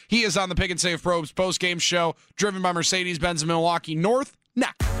Journal-Sentinel. He is on the Pick and Save Probes post-game show driven by Mercedes-Benz of Milwaukee North.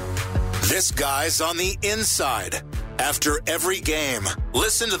 Next. This guy's on the inside. After every game,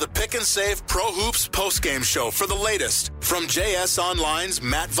 listen to the Pick and Save Pro Hoops post-game show for the latest from JS Online's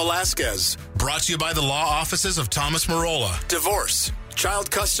Matt Velasquez. Brought to you by the law offices of Thomas Marola. Divorce, child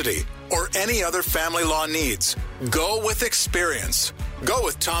custody, or any other family law needs. Go with experience. Go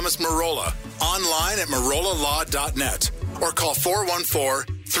with Thomas Marola. Online at marolalaw.net or call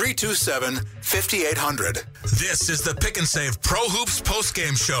 414-327-5800. This is the Pick and Save Pro Hoops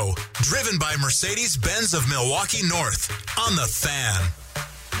postgame show, driven by Mercedes-Benz of Milwaukee North on The Fan.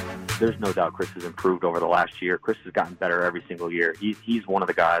 There's no doubt Chris has improved over the last year. Chris has gotten better every single year. He's one of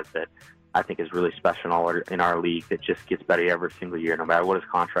the guys that I think is really special in our league that just gets better every single year, no matter what his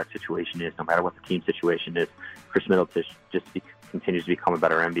contract situation is, no matter what the team situation is. Chris Middleton continues to become a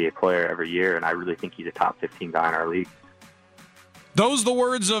better NBA player every year, and I really think he's a top 15 guy in our league. Those are the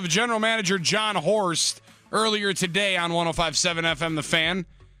words of general manager John Horst earlier today on 105.7 FM The Fan.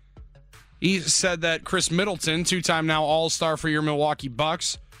 He said that Chris Middleton, two-time now All-Star for your Milwaukee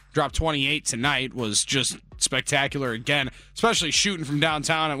Bucks, dropped 28 tonight, was just spectacular again, especially shooting from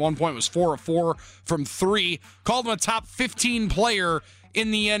downtown. At one point was 4 of 4 from 3. Called him a top 15 player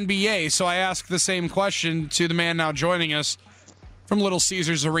in the NBA. So I asked the same question to the man now joining us from Little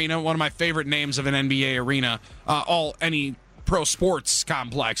Caesars Arena, one of my favorite names of an NBA arena, any pro sports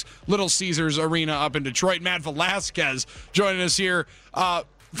complex. Little Caesars Arena up in Detroit. Matt Velasquez joining us here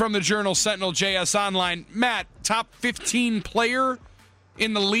from the Journal-Sentinel JS Online. Matt, top 15 player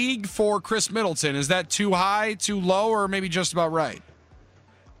in the league for Chris Middleton. Is that too high, too low, or maybe just about right?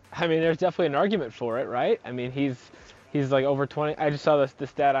 I mean, there's definitely an argument for it, right? I mean, he's like over 20. I just saw the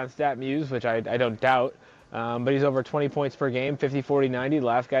stat on StatMuse, which I don't doubt. But he's over 20 points per game, 50, 40, 90. The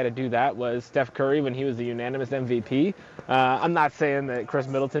last guy to do that was Steph Curry when he was the unanimous MVP. I'm not saying that Chris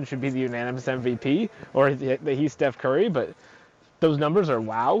Middleton should be the unanimous MVP or that he's Steph Curry, but those numbers are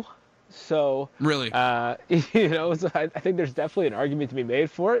wow. So really, so I think there's definitely an argument to be made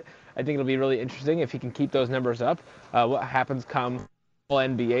for it. I think it'll be really interesting if he can keep those numbers up. What happens come all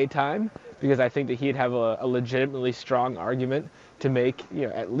NBA time? Because I think that he'd have a legitimately strong argument to make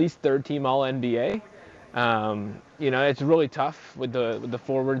at least third team all NBA. It's really tough with the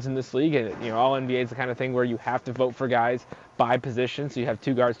forwards in this league, and all NBA is the kind of thing where you have to vote for guys by position. So you have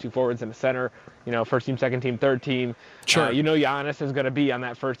 2 guards, 2 forwards, and a center. First team, second team, third team. Sure. Giannis is going to be on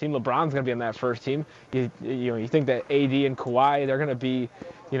that first team. LeBron's going to be on that first team. You think that AD and Kawhi, they're going to be,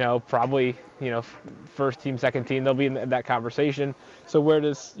 probably first team, second team. They'll be in that conversation. So where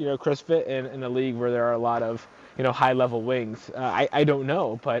does Chris fit in a league where there are a lot of high level wings? I don't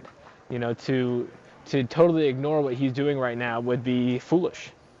know, but to totally ignore what he's doing right now would be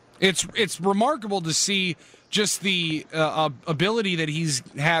foolish. It's remarkable to see just the ability that he's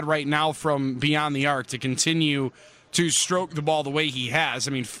had right now from beyond the arc to continue to stroke the ball the way he has.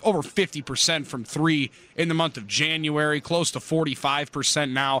 I mean, over 50% from 3 in the month of January, close to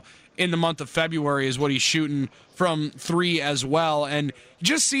 45% now in the month of February is what he's shooting from 3 as well. And he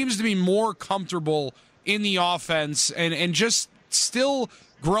just seems to be more comfortable in the offense and just still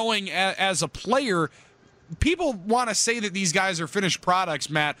growing as a player. People want to say that these guys are finished products,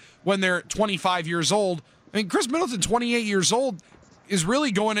 Matt, when they're 25 years old. I mean, Chris Middleton, 28 years old, is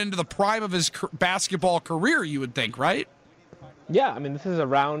really going into the prime of his basketball career, you would think, right? Yeah, I mean, this is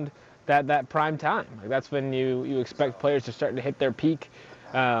around that prime time. Like, that's when you expect players to start to hit their peak.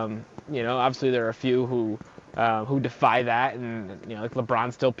 Obviously there are a few who defy that, and like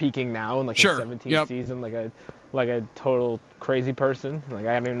LeBron's still peaking now in his 17th season, like a total crazy person. Like,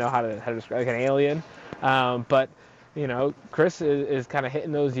 I don't even know how to describe, like an alien. But Chris is kind of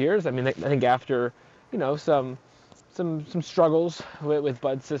hitting those years. I mean, I think after some struggles with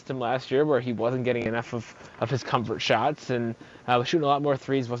Bud's system last year, where he wasn't getting enough of his comfort shots and was shooting a lot more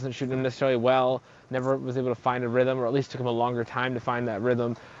threes, wasn't shooting them necessarily well, never was able to find a rhythm, or at least took him a longer time to find that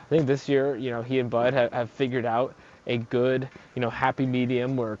rhythm. I think this year, he and Bud have figured out a good, happy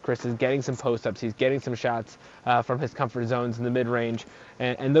medium where Chris is getting some post-ups, he's getting some shots from his comfort zones in the mid-range,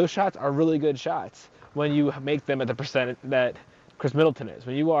 and those shots are really good shots when you make them at the percent that Chris Middleton is.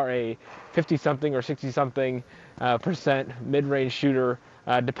 When you are a 50-something or 60-something percent mid-range shooter,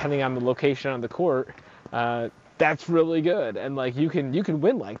 depending on the location on the court, that's really good. And like you can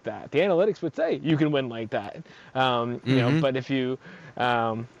win like that. The analytics would say you can win like that. You know, but if you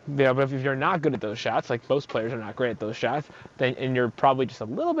but if you're not good at those shots, like most players are not great at those shots, then and you're probably just a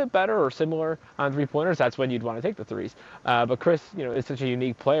little bit better or similar on 3-pointers, that's when you'd want to take the threes. But Chris, you know, is such a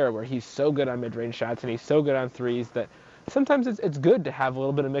unique player where he's so good on mid-range shots and he's so good on threes that sometimes it's good to have a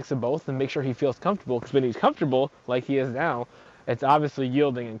little bit of mix of both and make sure he feels comfortable, because when he's comfortable, like he is now, it's obviously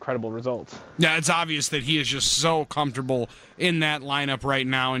yielding incredible results. Yeah, it's obvious that he is just so comfortable in that lineup right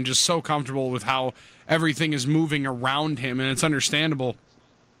now and just so comfortable with how everything is moving around him. And it's understandable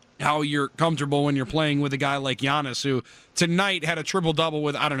how you're comfortable when you're playing with a guy like Giannis, who tonight had a triple-double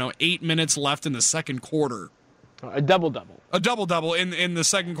with, 8 minutes left in the second quarter. A double-double. A double-double in the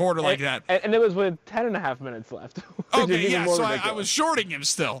second quarter like that. And it was with 10.5 minutes left. Okay, yeah, so I was shorting him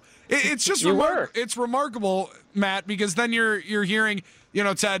still. It's just it's remarkable, Matt, because then you're hearing, you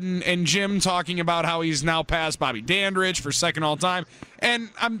know, Ted and Jim talking about how he's now passed Bobby Dandridge for second all-time.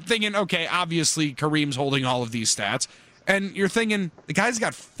 And I'm thinking, okay, obviously Kareem's holding all of these stats. And you're thinking, the guy's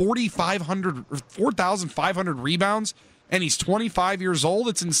got 4,500 rebounds, and he's 25 years old.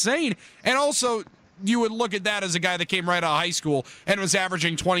 It's insane. And also, you would look at that as a guy that came right out of high school and was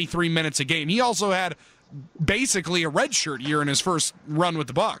averaging 23 minutes a game. He also had basically a redshirt year in his first run with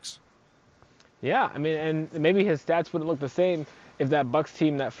the Bucks. Yeah, I mean, and maybe his stats wouldn't look the same if that Bucks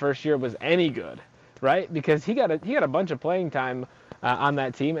team that first year was any good, right? Because he got a bunch of playing time on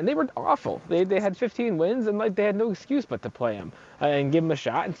that team, and they were awful. They had 15 wins, and like they had no excuse but to play him and give him a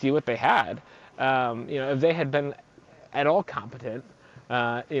shot and see what they had. You know, if they had been at all competent,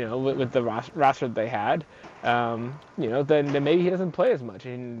 you know, with the roster that they had, you know, then maybe he doesn't play as much.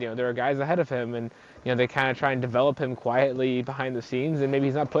 And, you know, there are guys ahead of him, and, you know, they kind of try and develop him quietly behind the scenes, and maybe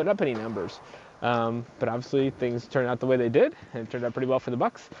he's not putting up any numbers. But obviously things turned out the way they did, and it turned out pretty well for the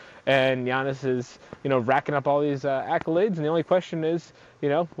Bucks. And Giannis is, you know, racking up all these accolades, and the only question is, you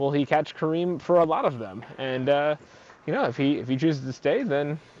know, will he catch Kareem for a lot of them? And, you know, if he chooses to stay,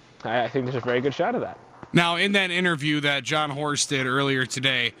 then I think there's a very good shot of that. Now, in that interview that John Horst did earlier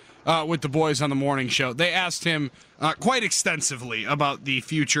today with the boys on the morning show, they asked him quite extensively about the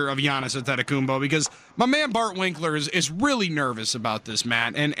future of Giannis Antetokounmpo, because my man Bart Winkler is really nervous about this,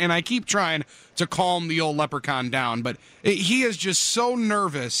 Matt, and I keep trying to calm the old leprechaun down, but he is just so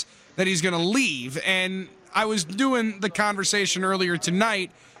nervous that he's going to leave. And I was doing the conversation earlier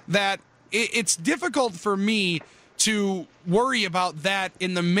tonight that it's difficult for me to worry about that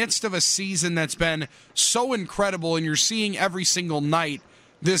in the midst of a season that's been so incredible, and you're seeing every single night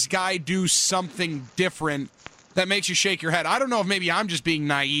this guy do something different that makes you shake your head. I don't know if maybe I'm just being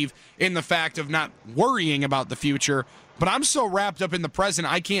naive in the fact of not worrying about the future, but I'm so wrapped up in the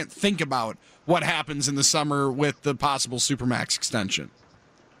present, I can't think about what happens in the summer with the possible Supermax extension.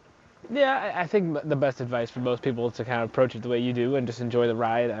 Yeah, I think the best advice for most people is to kind of approach it the way you do and just enjoy the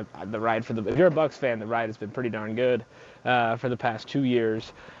ride. If you're a Bucks fan, the ride has been pretty darn good for the past 2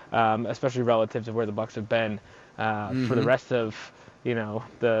 years, especially relative to where the Bucks have been for the rest of, you know,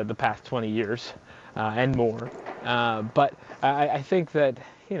 the past 20 years and more. But I think that,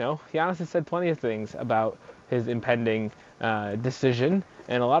 you know, Giannis has said plenty of things about his impending decision,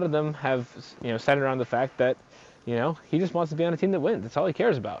 and a lot of them have, you know, centered around the fact that, you know, he just wants to be on a team that wins. That's all he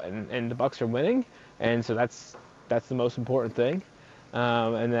cares about, and the Bucks are winning, and so that's the most important thing.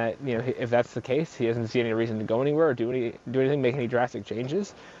 And that, you know, if that's the case, he doesn't see any reason to go anywhere or do anything, make any drastic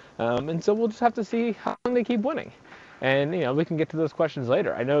changes. And so we'll just have to see how long they keep winning. And, you know, we can get to those questions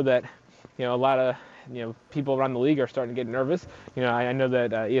later. I know that, you know, a lot of, you know, people around the league are starting to get nervous. You know, I know that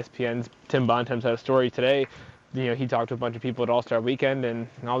ESPN's Tim Bontemps had a story today. You know, he talked to a bunch of people at All-Star Weekend, and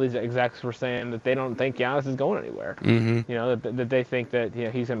all these execs were saying that they don't think Giannis is going anywhere. You know, that they think that, you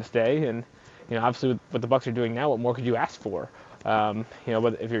know, he's going to stay. And, you know, obviously with what the Bucks are doing now, what more could you ask for? You know,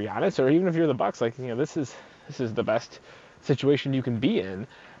 whether if you're Giannis or even if you're the Bucks, like, you know, this is the best situation you can be in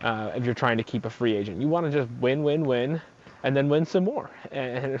if you're trying to keep a free agent. You want to just win, and then win some more.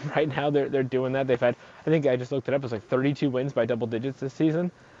 And right now they're doing that. They've had, I think I just looked it up, it's like 32 wins by double digits this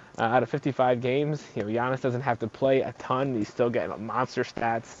season. Out of 55 games, you know, Giannis doesn't have to play a ton. He's still getting monster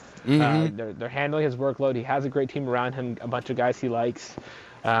stats. They're handling his workload. He has a great team around him, a bunch of guys he likes,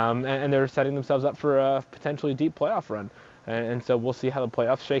 and they're setting themselves up for a potentially deep playoff run. And so we'll see how the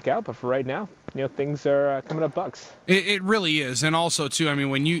playoffs shake out. But for right now, you know, things are coming up Bucks. It really is. And also, too, I mean,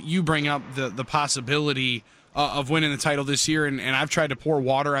 when you bring up the possibility of winning the title this year, and I've tried to pour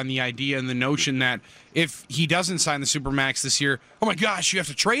water on the idea and the notion that if he doesn't sign the Supermax this year, oh my gosh, you have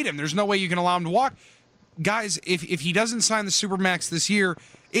to trade him. There's no way you can allow him to walk. guys, if he doesn't sign the Supermax this year,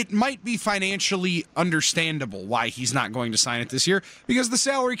 it might be financially understandable why he's not going to sign it this year, because the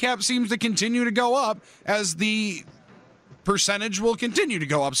salary cap seems to continue to go up as the percentage will continue to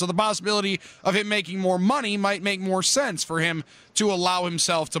go up. So the possibility of him making more money might make more sense for him to allow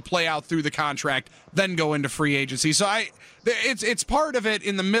himself to play out through the contract, then go into free agency. So it's part of it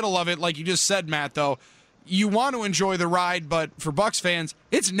in the middle of it, like you just said, Matt, though. You want to enjoy the ride, but for Bucs fans,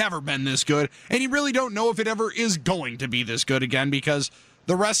 it's never been this good. And you really don't know if it ever is going to be this good again, because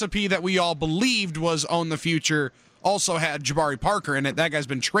the recipe that we all believed was own the future also had Jabari Parker in it. That guy's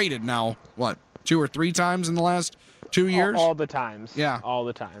been traded now, 2 or 3 times in the last 2 years? All the times. Yeah. All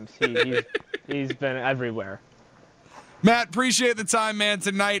the times. He's been everywhere. Matt, appreciate the time, man,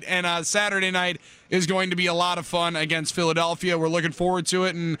 tonight. And Saturday night is going to be a lot of fun against Philadelphia. We're looking forward to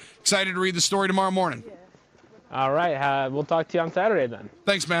it and excited to read the story tomorrow morning. All right. We'll talk to you on Saturday then.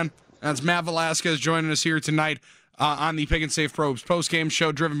 Thanks, man. That's Matt Velasquez joining us here tonight on the Pick and Save Probes postgame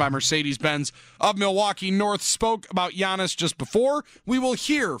show driven by Mercedes-Benz of Milwaukee North. Spoke about Giannis just before. We will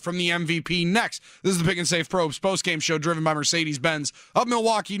hear from the MVP next. This is the Pick and Save Probes postgame show driven by Mercedes-Benz of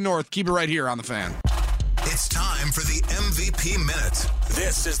Milwaukee North. Keep it right here on The Fan. It's time for the MVP Minute.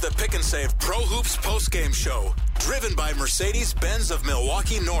 This is the Pick and Save Pro Hoops postgame show driven by Mercedes-Benz of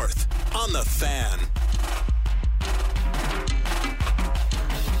Milwaukee North on The Fan.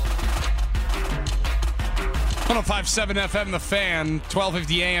 105.7 FM, The Fan,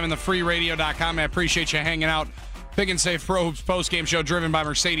 1250 AM, and thefreeradio.com. I appreciate you hanging out. Pick and Save Pro Hoops postgame show driven by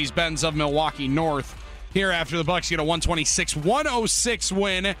Mercedes-Benz of Milwaukee North. Here after the Bucs get a 126-106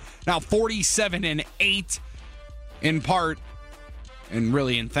 win, now 47-8 in part, and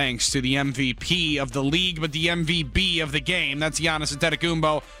really in thanks to the MVP of the league, but the MVP of the game. That's Giannis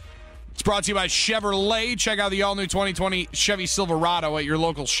Antetokounmpo. It's brought to you by Chevrolet. Check out the all-new 2020 Chevy Silverado at your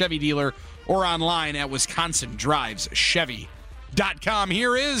local Chevy dealer or online at WisconsinDrivesChevy.com.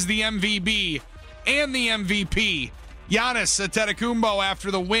 Here is the MVP and the MVP, Giannis Antetokounmpo,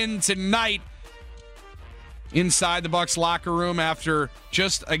 after the win tonight inside the Bucs locker room after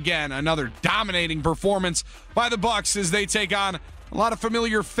just, again, another dominating performance by the Bucs as they take on a lot of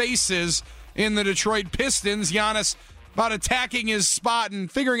familiar faces in the Detroit Pistons. Giannis about attacking his spot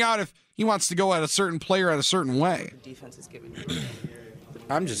and figuring out if he wants to go at a certain player at a certain way. Defense is giving you.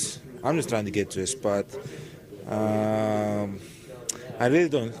 I'm just trying to get to a spot. I really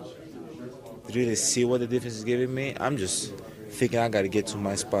don't really see what the defense is giving me. I'm just thinking I got to get to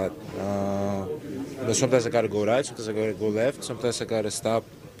my spot. Sometimes I got to go right, sometimes I got to go left, sometimes I got to stop,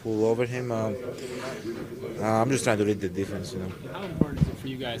 pull over him. I'm just trying to read the defense. How important is it for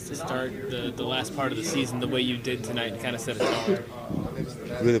you guys to start the last part of the season the way you did tonight and kind of set a tone?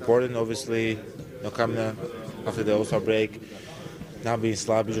 Really important, obviously. Coming after the All-Star break, not being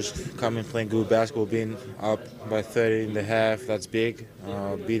sloppy, just coming, playing good basketball, being up by 30 in the half, that's big.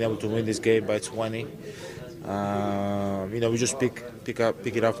 Being able to win this game by 20. We just pick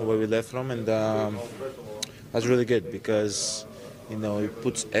it up from where we left from, and that's really good because, it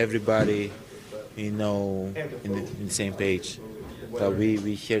puts everybody, in the same page. That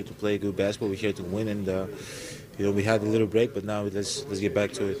we here to play good basketball, we're here to win, and we had a little break, but now let's get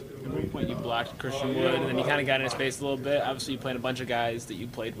back to it. At one point you blocked Christian Wood, and then you kind of got in his face a little bit. Obviously, you played a bunch of guys that you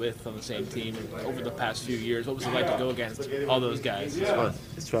played with on the same team over the past few years. What was it like to go against all those guys?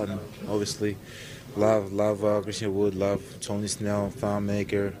 It's fun, obviously. Love Christian Wood, love Tony Snell, Thon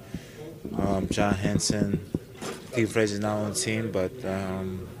Maker, John Henson. Keith Frazier is now on the team, but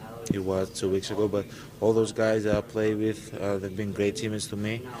he was 2 weeks ago. But all those guys that I play with, they've been great teammates to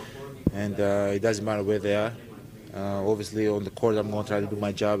me, and it doesn't matter where they are. Obviously, on the court, I'm going to try to do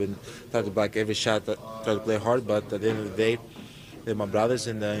my job and try to block every shot, try to play hard. But at the end of the day, they're my brothers,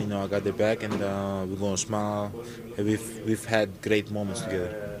 and I got their back, and we're going to smile. And we've had great moments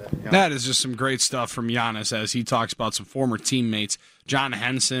together. That is just some great stuff from Giannis as he talks about some former teammates. John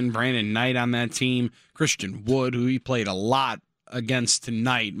Henson, Brandon Knight on that team, Christian Wood, who he played a lot against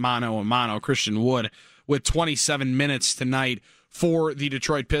tonight, mano a mano. Christian Wood with 27 minutes tonight for the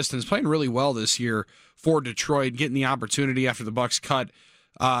Detroit Pistons, playing really well this year for Detroit, getting the opportunity after the Bucs cut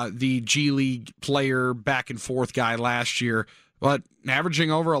the G League player back and forth guy last year, but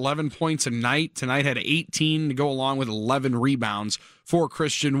averaging over 11 points a night. Tonight had 18 to go along with 11 rebounds for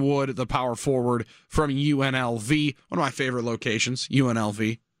Christian Wood, the power forward from UNLV, one of my favorite locations,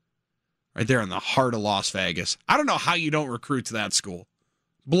 UNLV, right there in the heart of Las Vegas. I don't know how you don't recruit to that school.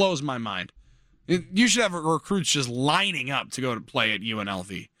 Blows my mind. You should have recruits just lining up to go to play at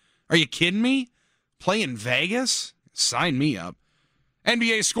UNLV. Are you kidding me? Play in Vegas? Sign me up.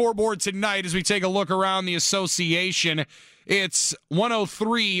 NBA scoreboard tonight as we take a look around the association. It's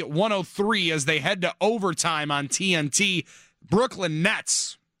 103-103 as they head to overtime on TNT. Brooklyn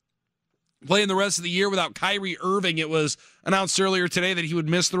Nets playing the rest of the year without Kyrie Irving. It was announced earlier today that he would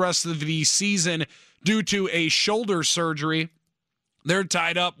miss the rest of the season due to a shoulder surgery. They're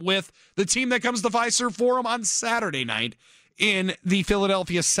tied up with the team that comes to Fiserv Forum on Saturday night in the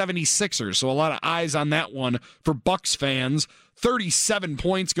Philadelphia 76ers. So a lot of eyes on that one for Bucks fans. 37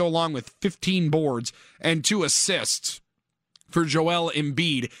 points go along with 15 boards and 2 assists for Joel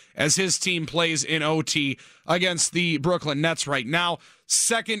Embiid as his team plays in OT against the Brooklyn Nets right now.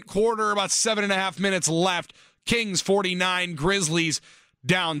 Second quarter, about 7.5 minutes left. Kings 49, Grizzlies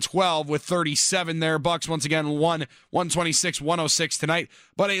down 12 with 37 there. Bucks once again won 126-106 tonight.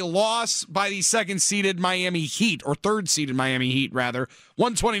 But a loss by the second-seeded Miami Heat, or third-seeded Miami Heat, rather.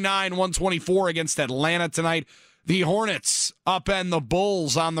 129-124 against Atlanta tonight. The Hornets upend the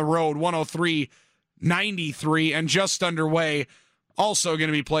Bulls on the road, 103-93, and just underway. Also going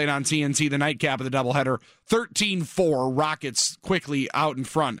to be played on TNT, the nightcap of the doubleheader. 13-4, Rockets quickly out in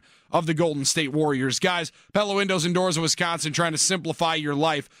front of the Golden State Warriors. Guys, Pella Windows and Doors of Wisconsin trying to simplify your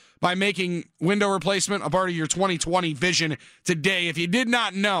life by making window replacement a part of your 2020 vision today. If you did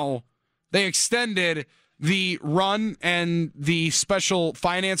not know, they extended the run and the special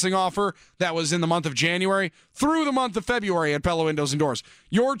financing offer that was in the month of January through the month of February at Pella Windows and Doors.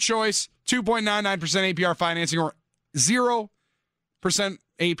 Your choice, 2.99% APR financing or 0%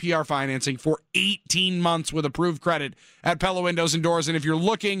 APR financing for 18 months with approved credit at Pella Windows and Doors. And if you're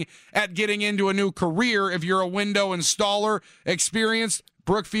looking at getting into a new career, if you're a window installer, experienced,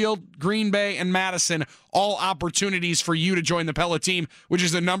 Brookfield, Green Bay, and Madison, all opportunities for you to join the Pella team, which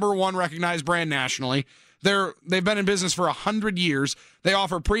is the #1 recognized brand nationally. They've been in business for 100 years. They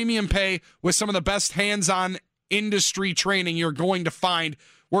offer premium pay with some of the best hands-on industry training you're going to find,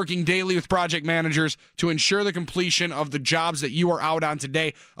 working daily with project managers to ensure the completion of the jobs that you are out on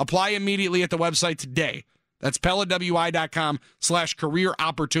today. Apply immediately at the website today. That's PellaWI.com/career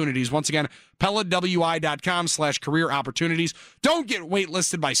opportunities. Once again, PellaWI.com/career opportunities. Don't get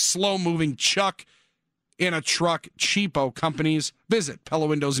waitlisted by slow-moving Chuck in a truck cheapo companies. Visit Pella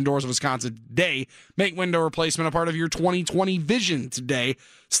Windows and Doors of Wisconsin today. Make window replacement a part of your 2020 vision today.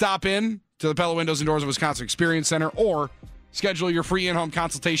 Stop in to the Pella Windows and Doors of Wisconsin Experience Center or schedule your free in-home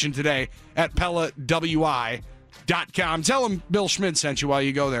consultation today at PellaWI.com. Tell them Bill Schmidt sent you while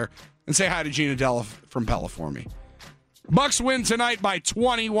you go there, and say hi to Gina Della from Pella for me. Bucks win tonight by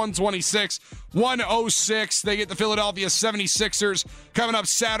 20, 126-106. They get the Philadelphia 76ers coming up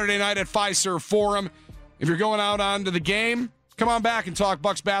Saturday night at Fiserv Forum. If you're going out onto the game, come on back and talk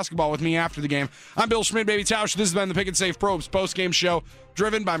Bucks basketball with me after the game. I'm Bill Schmidt, Baby Tausch. This has been the Pick and Save Probes postgame show,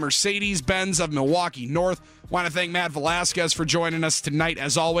 driven by Mercedes-Benz of Milwaukee North. Want to thank Matt Velasquez for joining us tonight,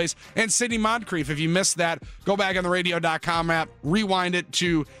 as always. And Sidney Moncrief, if you missed that, go back on the radio.com app, rewind it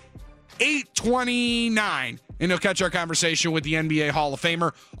to 8:29, and you'll catch our conversation with the NBA Hall of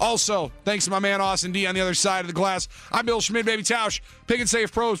Famer. Also, thanks to my man Austin D on the other side of the glass. I'm Bill Schmidt, Baby Tausch. Pick and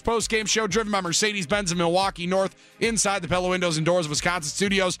Save Pros post-game show driven by Mercedes-Benz of Milwaukee North inside the Pella Windows and Doors of Wisconsin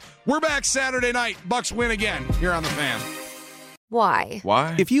studios. We're back Saturday night. Bucks win again here on The Fan. Why?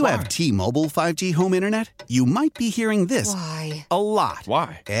 If you have T-Mobile 5G home internet, you might be hearing this a lot.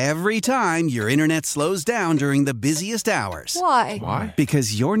 Why? Every time your internet slows down during the busiest hours. Why?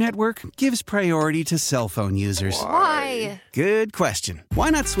 Because your network gives priority to cell phone users. Why? Good question.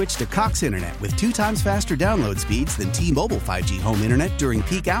 Why not switch to Cox Internet with 2 times faster download speeds than T-Mobile 5G home internet during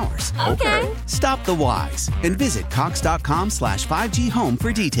peak hours? Okay. Stop the whys and visit Cox.com/5G home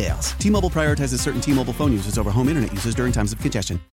for details. T-Mobile prioritizes certain T-Mobile phone users over home internet users during times of congestion.